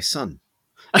 including my son.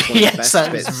 Yes,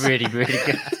 that was really, really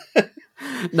good.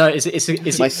 No,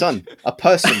 it's My son, a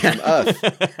person from Earth.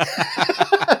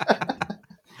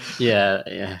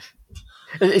 Yeah.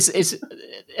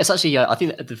 It's actually I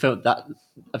think that the film that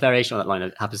a variation on that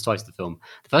line happens twice in the film.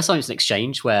 The first time it's an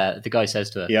exchange where the guy says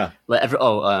to her, Yeah. like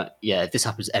this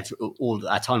happens all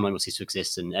our timeline will cease to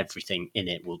exist and everything in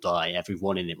it will die,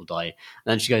 everyone in it will die. And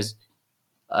then she goes,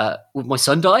 would my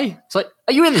son die? It's like,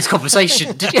 are you in this conversation?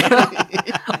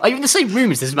 Are you in the same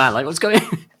room as this man? Like, what's going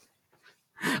on?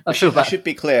 I should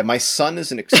be clear. My son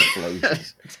is an explosion.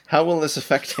 How will this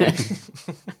affect him?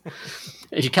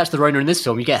 If you catch the Rona in this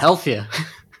film, you get healthier.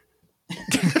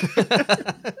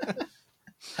 That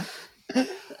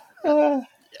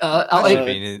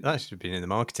should have been in the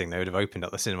marketing. They would have opened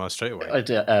up the cinema straight away. I've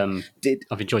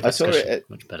enjoyed that discussion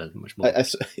much better, much more. I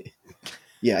saw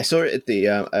it at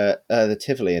the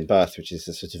Tivoli in Bath, which is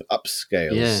a sort of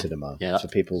upscale cinema for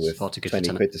people with 20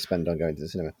 quid to spend on going to the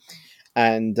cinema.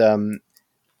 And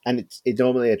it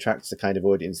normally attracts the kind of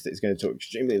audience that is going to talk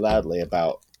extremely loudly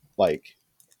about, like,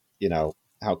 you know,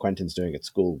 how Quentin's doing at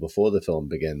school before the film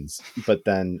begins, but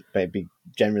then they'd be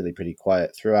generally pretty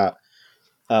quiet throughout.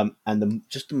 And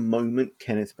just the moment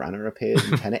Kenneth Branagh appeared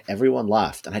in Tenet, everyone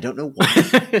laughed, and I don't know why,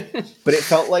 but it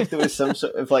felt like there was some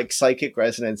sort of like psychic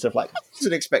resonance of like, I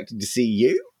wasn't expecting to see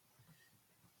you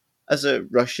as a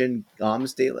Russian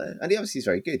arms dealer, and he obviously is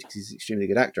very good because he's an extremely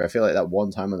good actor. I feel like that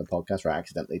one time on the podcast where I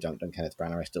accidentally dunked on Kenneth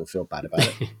Branagh, I still feel bad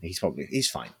about it. He's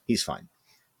fine,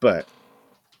 but.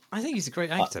 I think he's a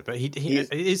great actor, but it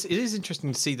is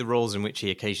interesting to see the roles in which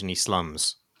he occasionally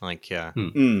slums. Like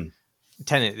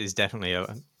Tenet is definitely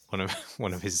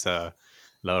one of his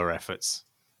lower efforts.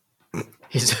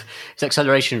 His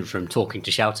acceleration from talking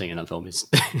to shouting in that film is.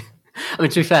 I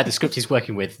mean, to be fair, the script he's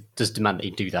working with does demand that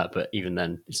he do that, but even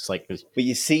then, it's just like. But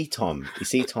you see Tom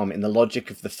in the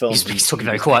logic of the film. He's talking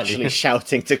very quietly, actually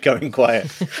shouting to going quiet.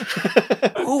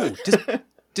 Oh,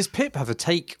 does Pip have a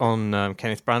take on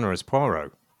Kenneth Branagh as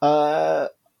Poirot?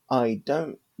 I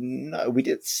don't know. We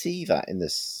did see that in the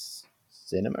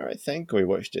cinema, I think, or we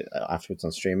watched it afterwards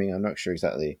on streaming. I'm not sure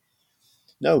exactly.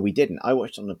 No, we didn't. I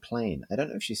watched it on a plane. I don't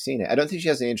know if she's seen it. I don't think she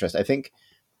has any interest. I think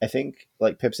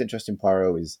like Pip's interest in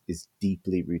Poirot is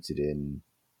deeply rooted in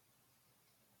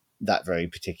that very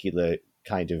particular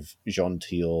kind of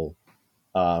genteel,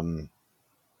 sort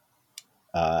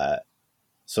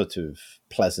of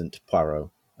pleasant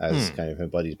Poirot, as kind of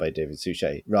embodied by David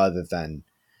Suchet, rather than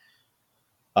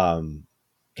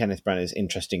Kenneth Branagh's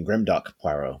interesting grimdark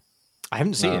Poirot. I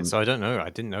haven't seen it, so I don't know. I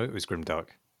didn't know it was grimdark.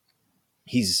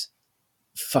 He's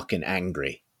fucking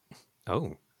angry.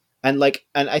 Oh. And I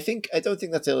don't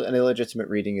think that's an illegitimate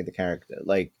reading of the character.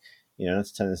 Like, you know, not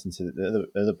to turn this into the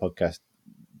other podcast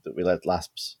that we let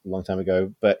lapse a long time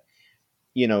ago, but,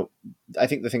 you know, I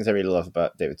think the things I really love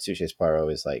about David Suchet's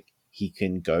Poirot is, like, he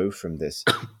can go from this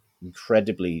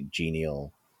incredibly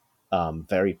genial,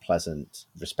 very pleasant,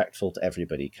 respectful to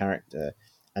everybody character,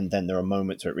 and then there are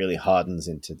moments where it really hardens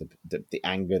into the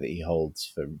anger that he holds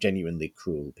for genuinely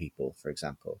cruel people, for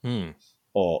example,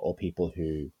 or people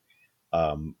who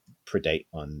predate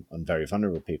on very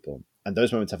vulnerable people. And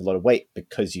those moments have a lot of weight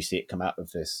because you see it come out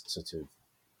of this sort of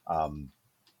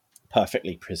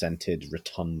perfectly presented,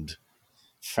 rotund,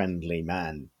 friendly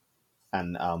man.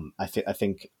 And I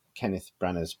think Kenneth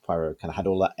Branagh's Poirot kind of had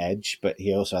all that edge, but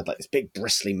he also had like this big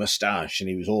bristly mustache, and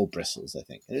he was all bristles, I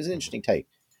think. And it was an interesting take.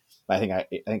 But I think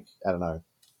I don't know.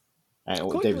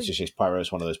 David Suchet's Poirot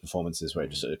is one of those performances where it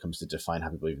just sort of comes to define how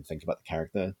people even think about the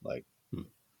character. Like,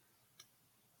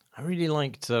 I really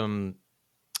liked John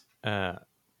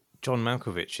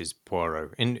Malkovich's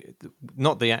Poirot, in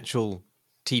not the actual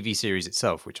TV series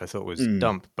itself, which I thought was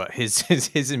dump, but his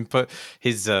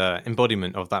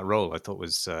embodiment of that role I thought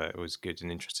was good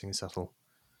and interesting and subtle.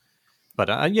 But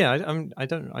I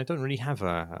don't really have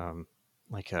a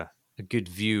good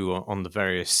view on the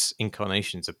various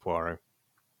incarnations of Poirot.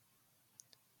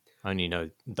 I only know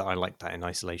that I like that in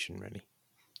isolation, really.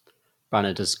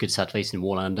 Branagh does good sad face in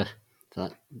Warlander.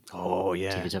 That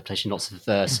TV adaptation, lots of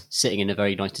sitting in a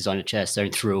very nice designer chair,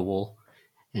 staring through a wall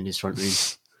in his front room.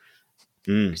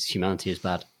 Because humanity is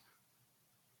bad.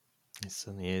 It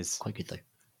certainly is. Quite good though.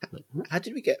 How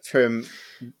did we get from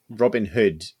Robin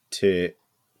Hood to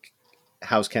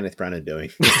how's Kenneth Branagh doing?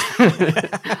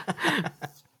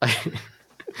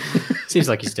 Seems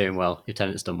like he's doing well.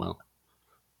 Lieutenant's done well.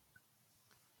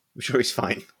 I'm sure he's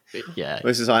fine. Yeah.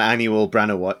 This is our annual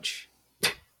Branagh watch.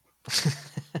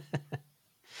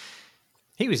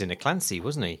 He was in a Clancy,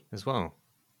 wasn't he, as well?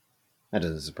 That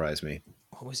doesn't surprise me.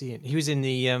 What was he in? He was in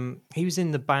the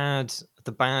bad.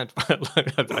 I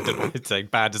don't want to say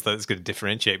bad as though it's going to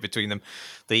differentiate between them.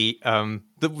 The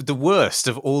worst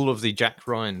of all of the Jack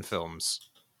Ryan films.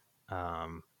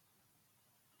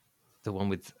 The one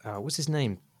with what's his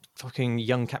name? Fucking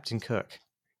young Captain Kirk.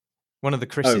 One of the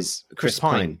Chris's. Chris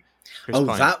Pine. Chris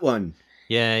Pine. That one.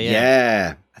 Yeah.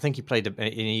 Yeah. I think he played an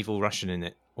evil Russian in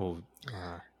it, or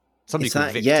somebody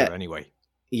called Victor. Yeah. Anyway.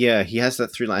 Yeah, he has that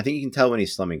through line. I think you can tell when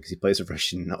he's slumming because he plays a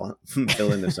Russian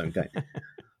villain of some kind.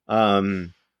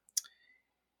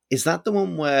 Is that the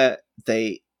one where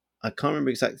they? I can't remember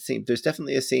exactly the scene. There's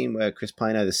definitely a scene where Chris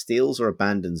Pine either steals or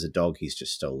abandons a dog he's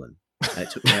just stolen. And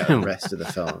it took me out of the rest of the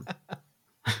film.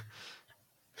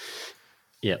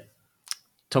 Yeah.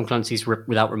 Tom Clancy's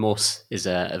Without Remorse is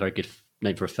a very good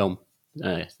name for a film.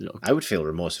 I would feel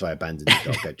remorse if I abandoned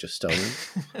the dog I'd just stolen.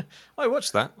 I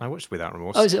watched that. I watched Without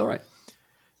Remorse. Oh, is it all right?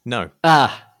 No.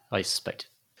 I suspect.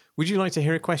 Would you like to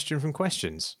hear a question from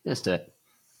Questions? Let's do it.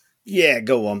 Yeah,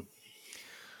 go on.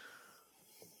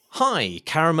 Hi,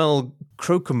 Caramel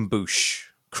Croquembouche.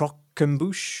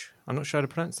 Croquembouche? I'm not sure how to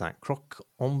pronounce that.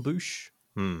 Croquembouche?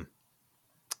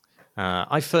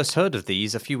 I first heard of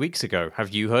these a few weeks ago.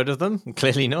 Have you heard of them?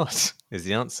 Clearly not, is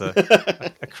the answer.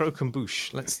 A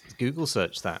croquembouche. Let's Google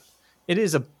search that. It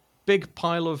is a big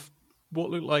pile of what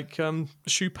look like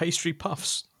choux pastry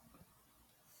puffs.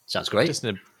 Sounds great. Just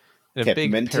in a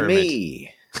big meant pyramid. to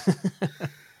me.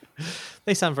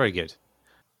 They sound very good.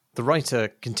 The writer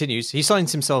continues. He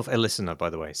signs himself a listener, by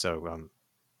the way, so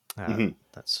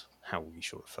that's how we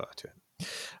shall refer to it.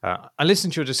 I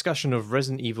listened to your discussion of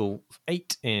Resident Evil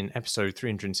 8 in episode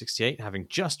 368, having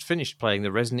just finished playing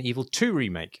the Resident Evil 2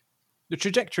 remake. The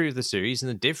trajectory of the series and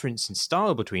the difference in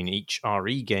style between each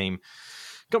RE game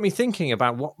got me thinking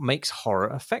about what makes horror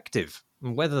effective,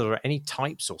 and whether there are any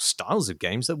types or styles of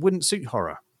games that wouldn't suit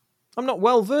horror. I'm not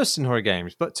well versed in horror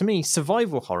games, but to me,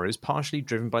 survival horror is partially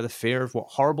driven by the fear of what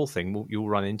horrible thing you'll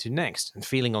run into next, and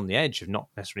feeling on the edge of not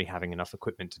necessarily having enough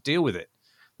equipment to deal with it.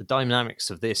 The dynamics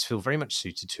of this feel very much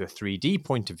suited to a 3D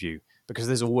point of view, because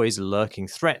there's always a lurking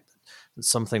threat that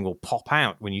something will pop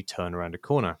out when you turn around a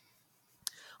corner.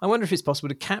 I wonder if it's possible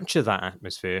to capture that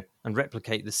atmosphere and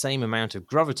replicate the same amount of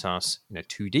gravitas in a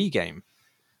 2D game.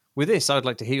 With this, I'd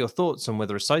like to hear your thoughts on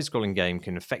whether a side-scrolling game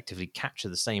can effectively capture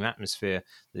the same atmosphere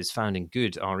that is found in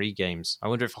good RE games. I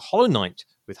wonder if a Hollow Knight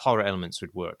with horror elements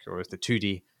would work, or if the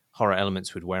 2D horror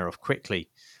elements would wear off quickly.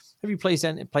 Have you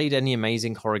played any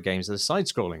amazing horror games that are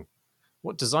side-scrolling?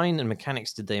 What design and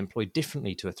mechanics did they employ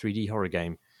differently to a 3D horror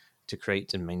game to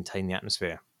create and maintain the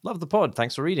atmosphere? Love the pod.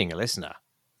 Thanks for reading, a listener.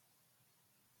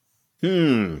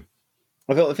 I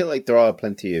feel like there are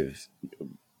plenty of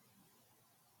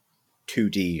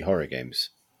 2D horror games,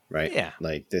 right? Yeah.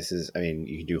 Like this is, I mean,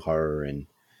 you can do horror in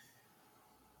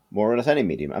more or less any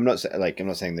medium. I'm not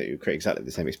saying that you create exactly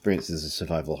the same experience as a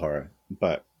survival horror,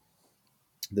 but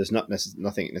there's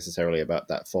nothing necessarily about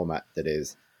that format that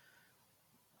is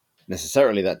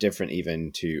necessarily that different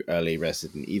even to early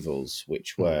Resident Evils,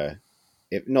 which were,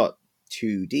 if not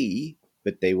 2D,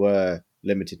 but they were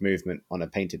limited movement on a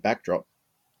painted backdrop.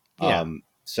 Yeah.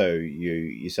 So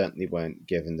you certainly weren't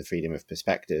given the freedom of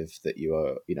perspective that you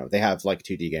are, they have like a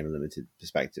 2D game of limited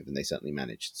perspective, and they certainly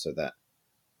managed, so that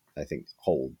I think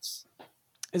holds.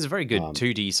 There's a very good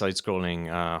 2D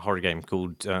side-scrolling horror game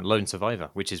called Lone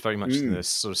Survivor, which is very much in the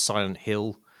sort of Silent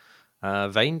Hill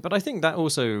vein, but I think that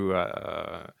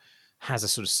also has a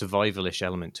sort of survival-ish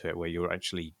element to it, where you're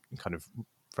actually kind of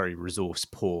very resource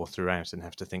poor throughout and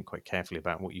have to think quite carefully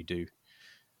about what you do.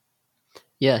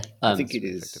 Yeah, I think it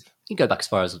is. Effective. You can go back as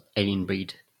far as Alien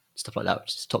Breed, stuff like that,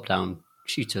 which is top-down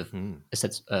shooter,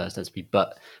 ostensibly,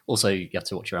 but also you have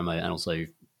to watch your ammo, and also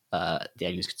the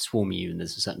aliens could swarm you, and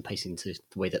there's a certain pacing to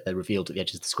the way that they're revealed at the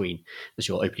edges of the screen as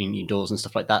you're opening new doors and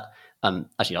stuff like that.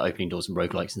 Actually, opening doors and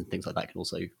roguelikes and things like that can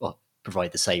also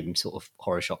provide the same sort of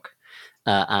horror shock.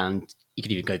 And you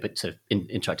could even go back to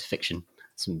interactive fiction,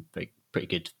 some pretty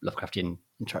good Lovecraftian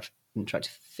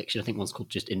interactive fiction. I think one's called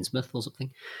just Innsmouth or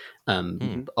something.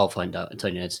 I'll find out.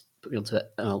 Antonio's put me onto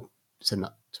it, and I'll send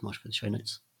that to Marsh for the show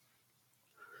notes.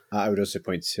 I would also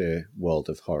point to World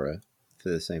of Horror for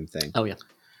the same thing. Oh, yeah.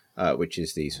 Which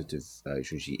is the sort of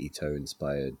Junji Ito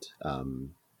inspired.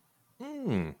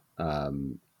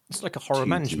 It's like a horror 2D.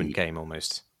 management game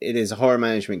almost. It is a horror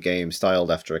management game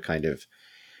styled after a kind of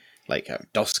like a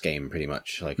DOS game, pretty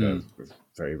much, like a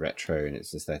very retro in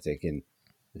its aesthetic. And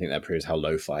I think that proves how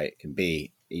lo-fi it can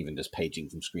be, even just paging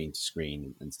from screen to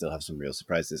screen and still have some real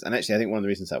surprises. And actually, I think one of the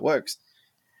reasons that works,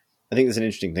 I think there's an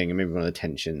interesting thing, and maybe one of the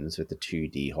tensions with the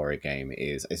 2D horror game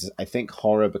is I think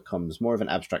horror becomes more of an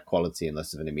abstract quality and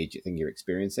less of an immediate thing you're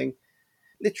experiencing.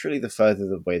 Literally, the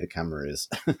further away the camera is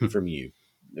from you,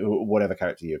 whatever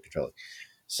character you're controlling.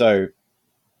 So,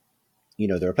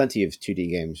 there are plenty of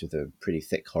 2D games with a pretty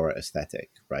thick horror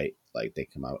aesthetic, right? Like, they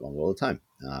come out along all the time.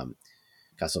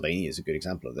 Castlevania is a good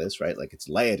example of this, right? Like, it's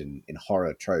layered in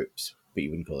horror tropes, but you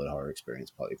wouldn't call it a horror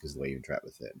experience, partly because of the way you interact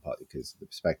with it, and partly because of the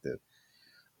perspective.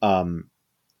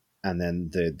 And then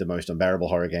the most unbearable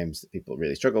horror games that people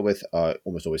really struggle with are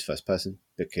almost always first person,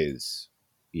 because,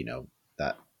 you know,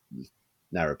 that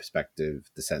narrow perspective,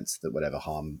 the sense that whatever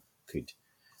harm could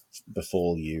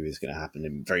befall you is going to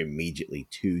happen very immediately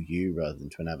to you rather than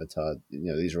to an avatar.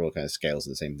 You know, these are all kind of scales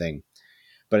of the same thing.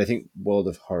 But I think World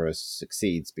of Horror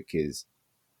succeeds because,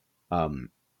 one,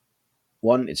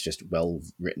 it's just well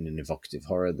written and evocative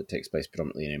horror that takes place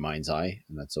predominantly in a mind's eye,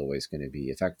 and that's always going to be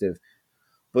effective.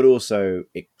 But also,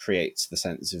 it creates the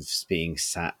sense of being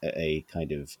sat at a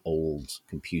kind of old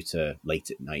computer late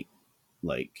at night,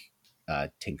 like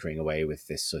tinkering away with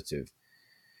this sort of,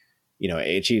 you know,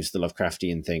 it achieves the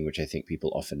Lovecraftian thing, which I think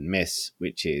people often miss,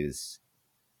 which is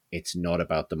it's not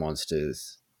about the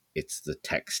monsters, it's the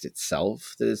text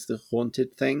itself that is the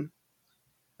haunted thing.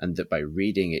 And that by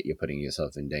reading it, you're putting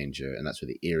yourself in danger, and that's where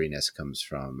the eeriness comes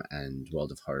from. And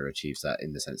World of Horror achieves that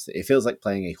in the sense that it feels like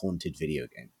playing a haunted video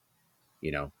game.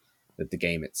 You know, that the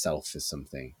game itself is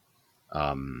something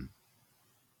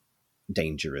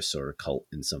dangerous or occult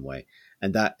in some way.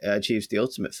 And that achieves the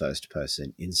ultimate first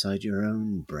person inside your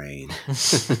own brain.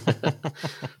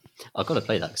 I've got to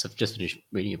play that because I've just finished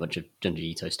reading a bunch of Junji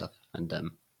Ito stuff. And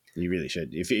you really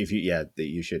should. If you,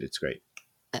 you should. It's great.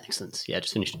 Excellent. Yeah, I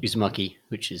just finished Uzumaki,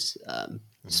 which is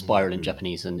spiral in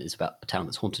Japanese, and it's about a town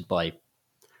that's haunted by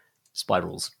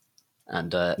spirals.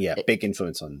 And big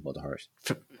influence on World of Horror.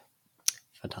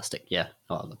 Fantastic. Yeah.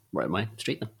 Oh, right on my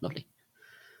street then. Lovely.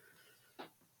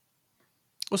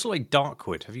 Also, like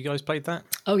Darkwood. Have you guys played that?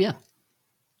 Oh, yeah.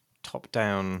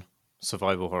 Top-down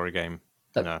survival horror game.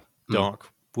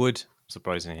 Darkwood,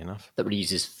 surprisingly enough. That really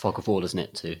uses Fog of War, doesn't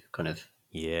it, to kind of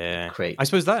create. I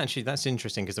suppose that's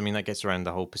interesting, because I mean that gets around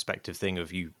the whole perspective thing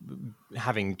of you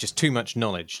having just too much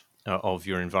knowledge of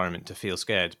your environment to feel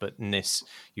scared, but in this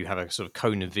you have a sort of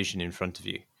cone of vision in front of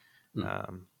you,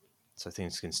 so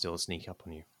things can still sneak up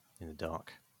on you in the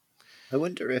dark. I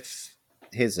wonder if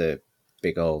here's a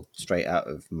big old straight out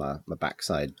of my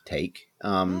backside take.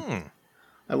 I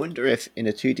wonder if in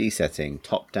a 2D setting,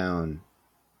 top down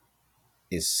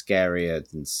is scarier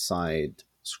than side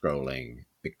scrolling,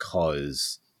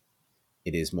 because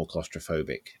it is more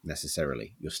claustrophobic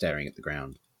necessarily. You're staring at the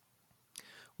ground.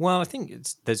 Well, I think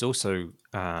there's also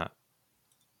a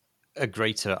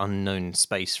greater unknown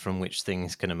space from which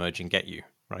things can emerge and get you,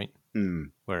 right?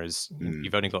 Whereas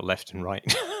you've only got left and right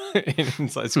in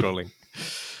side scrolling.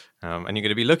 And you're going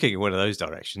to be looking in one of those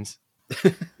directions.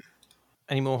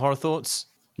 Any more horror thoughts?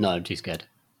 No, I'm too scared.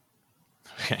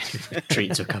 Okay.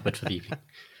 Treats are cupboard for the evening.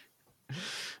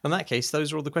 In that case,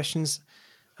 those are all the questions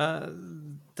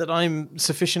that I'm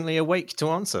sufficiently awake to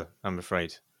answer, I'm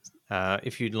afraid.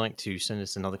 If you'd like to send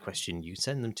us another question, you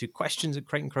send them to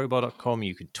questions@crateandcrowbar.com.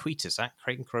 You could tweet us at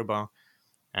Crate and Crowbar,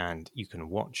 and you can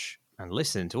watch and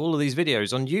listen to all of these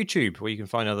videos on YouTube, where you can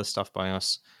find other stuff by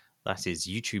us. That is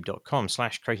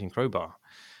youtube.com/crateandcrowbar.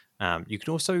 You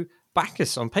can also back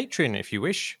us on Patreon if you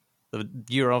wish. The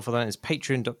URL for that is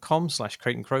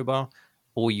patreon.com/crateandcrowbar,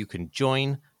 or you can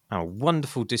join our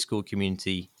wonderful Discord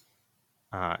community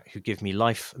who give me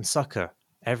life and succor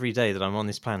every day that I'm on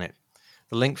this planet.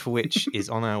 The link for which is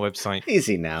on our website.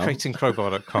 Easy now.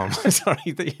 crateandcrowbar.com.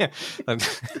 Sorry.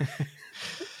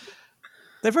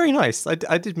 They're very nice. I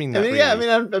did mean that.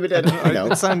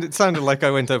 It sounded like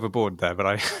I went overboard there, but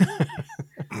I...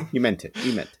 You meant it.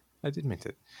 I did mean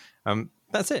it.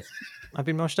 That's it. I've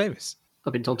been Marsh Davis.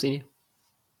 I've been Tom Senior.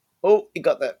 Oh, you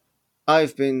got that.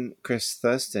 I've been Chris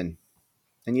Thurston.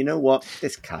 And you know what?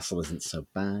 This castle isn't so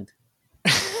bad.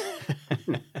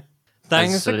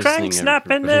 Thanks for crank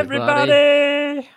snapping, everybody.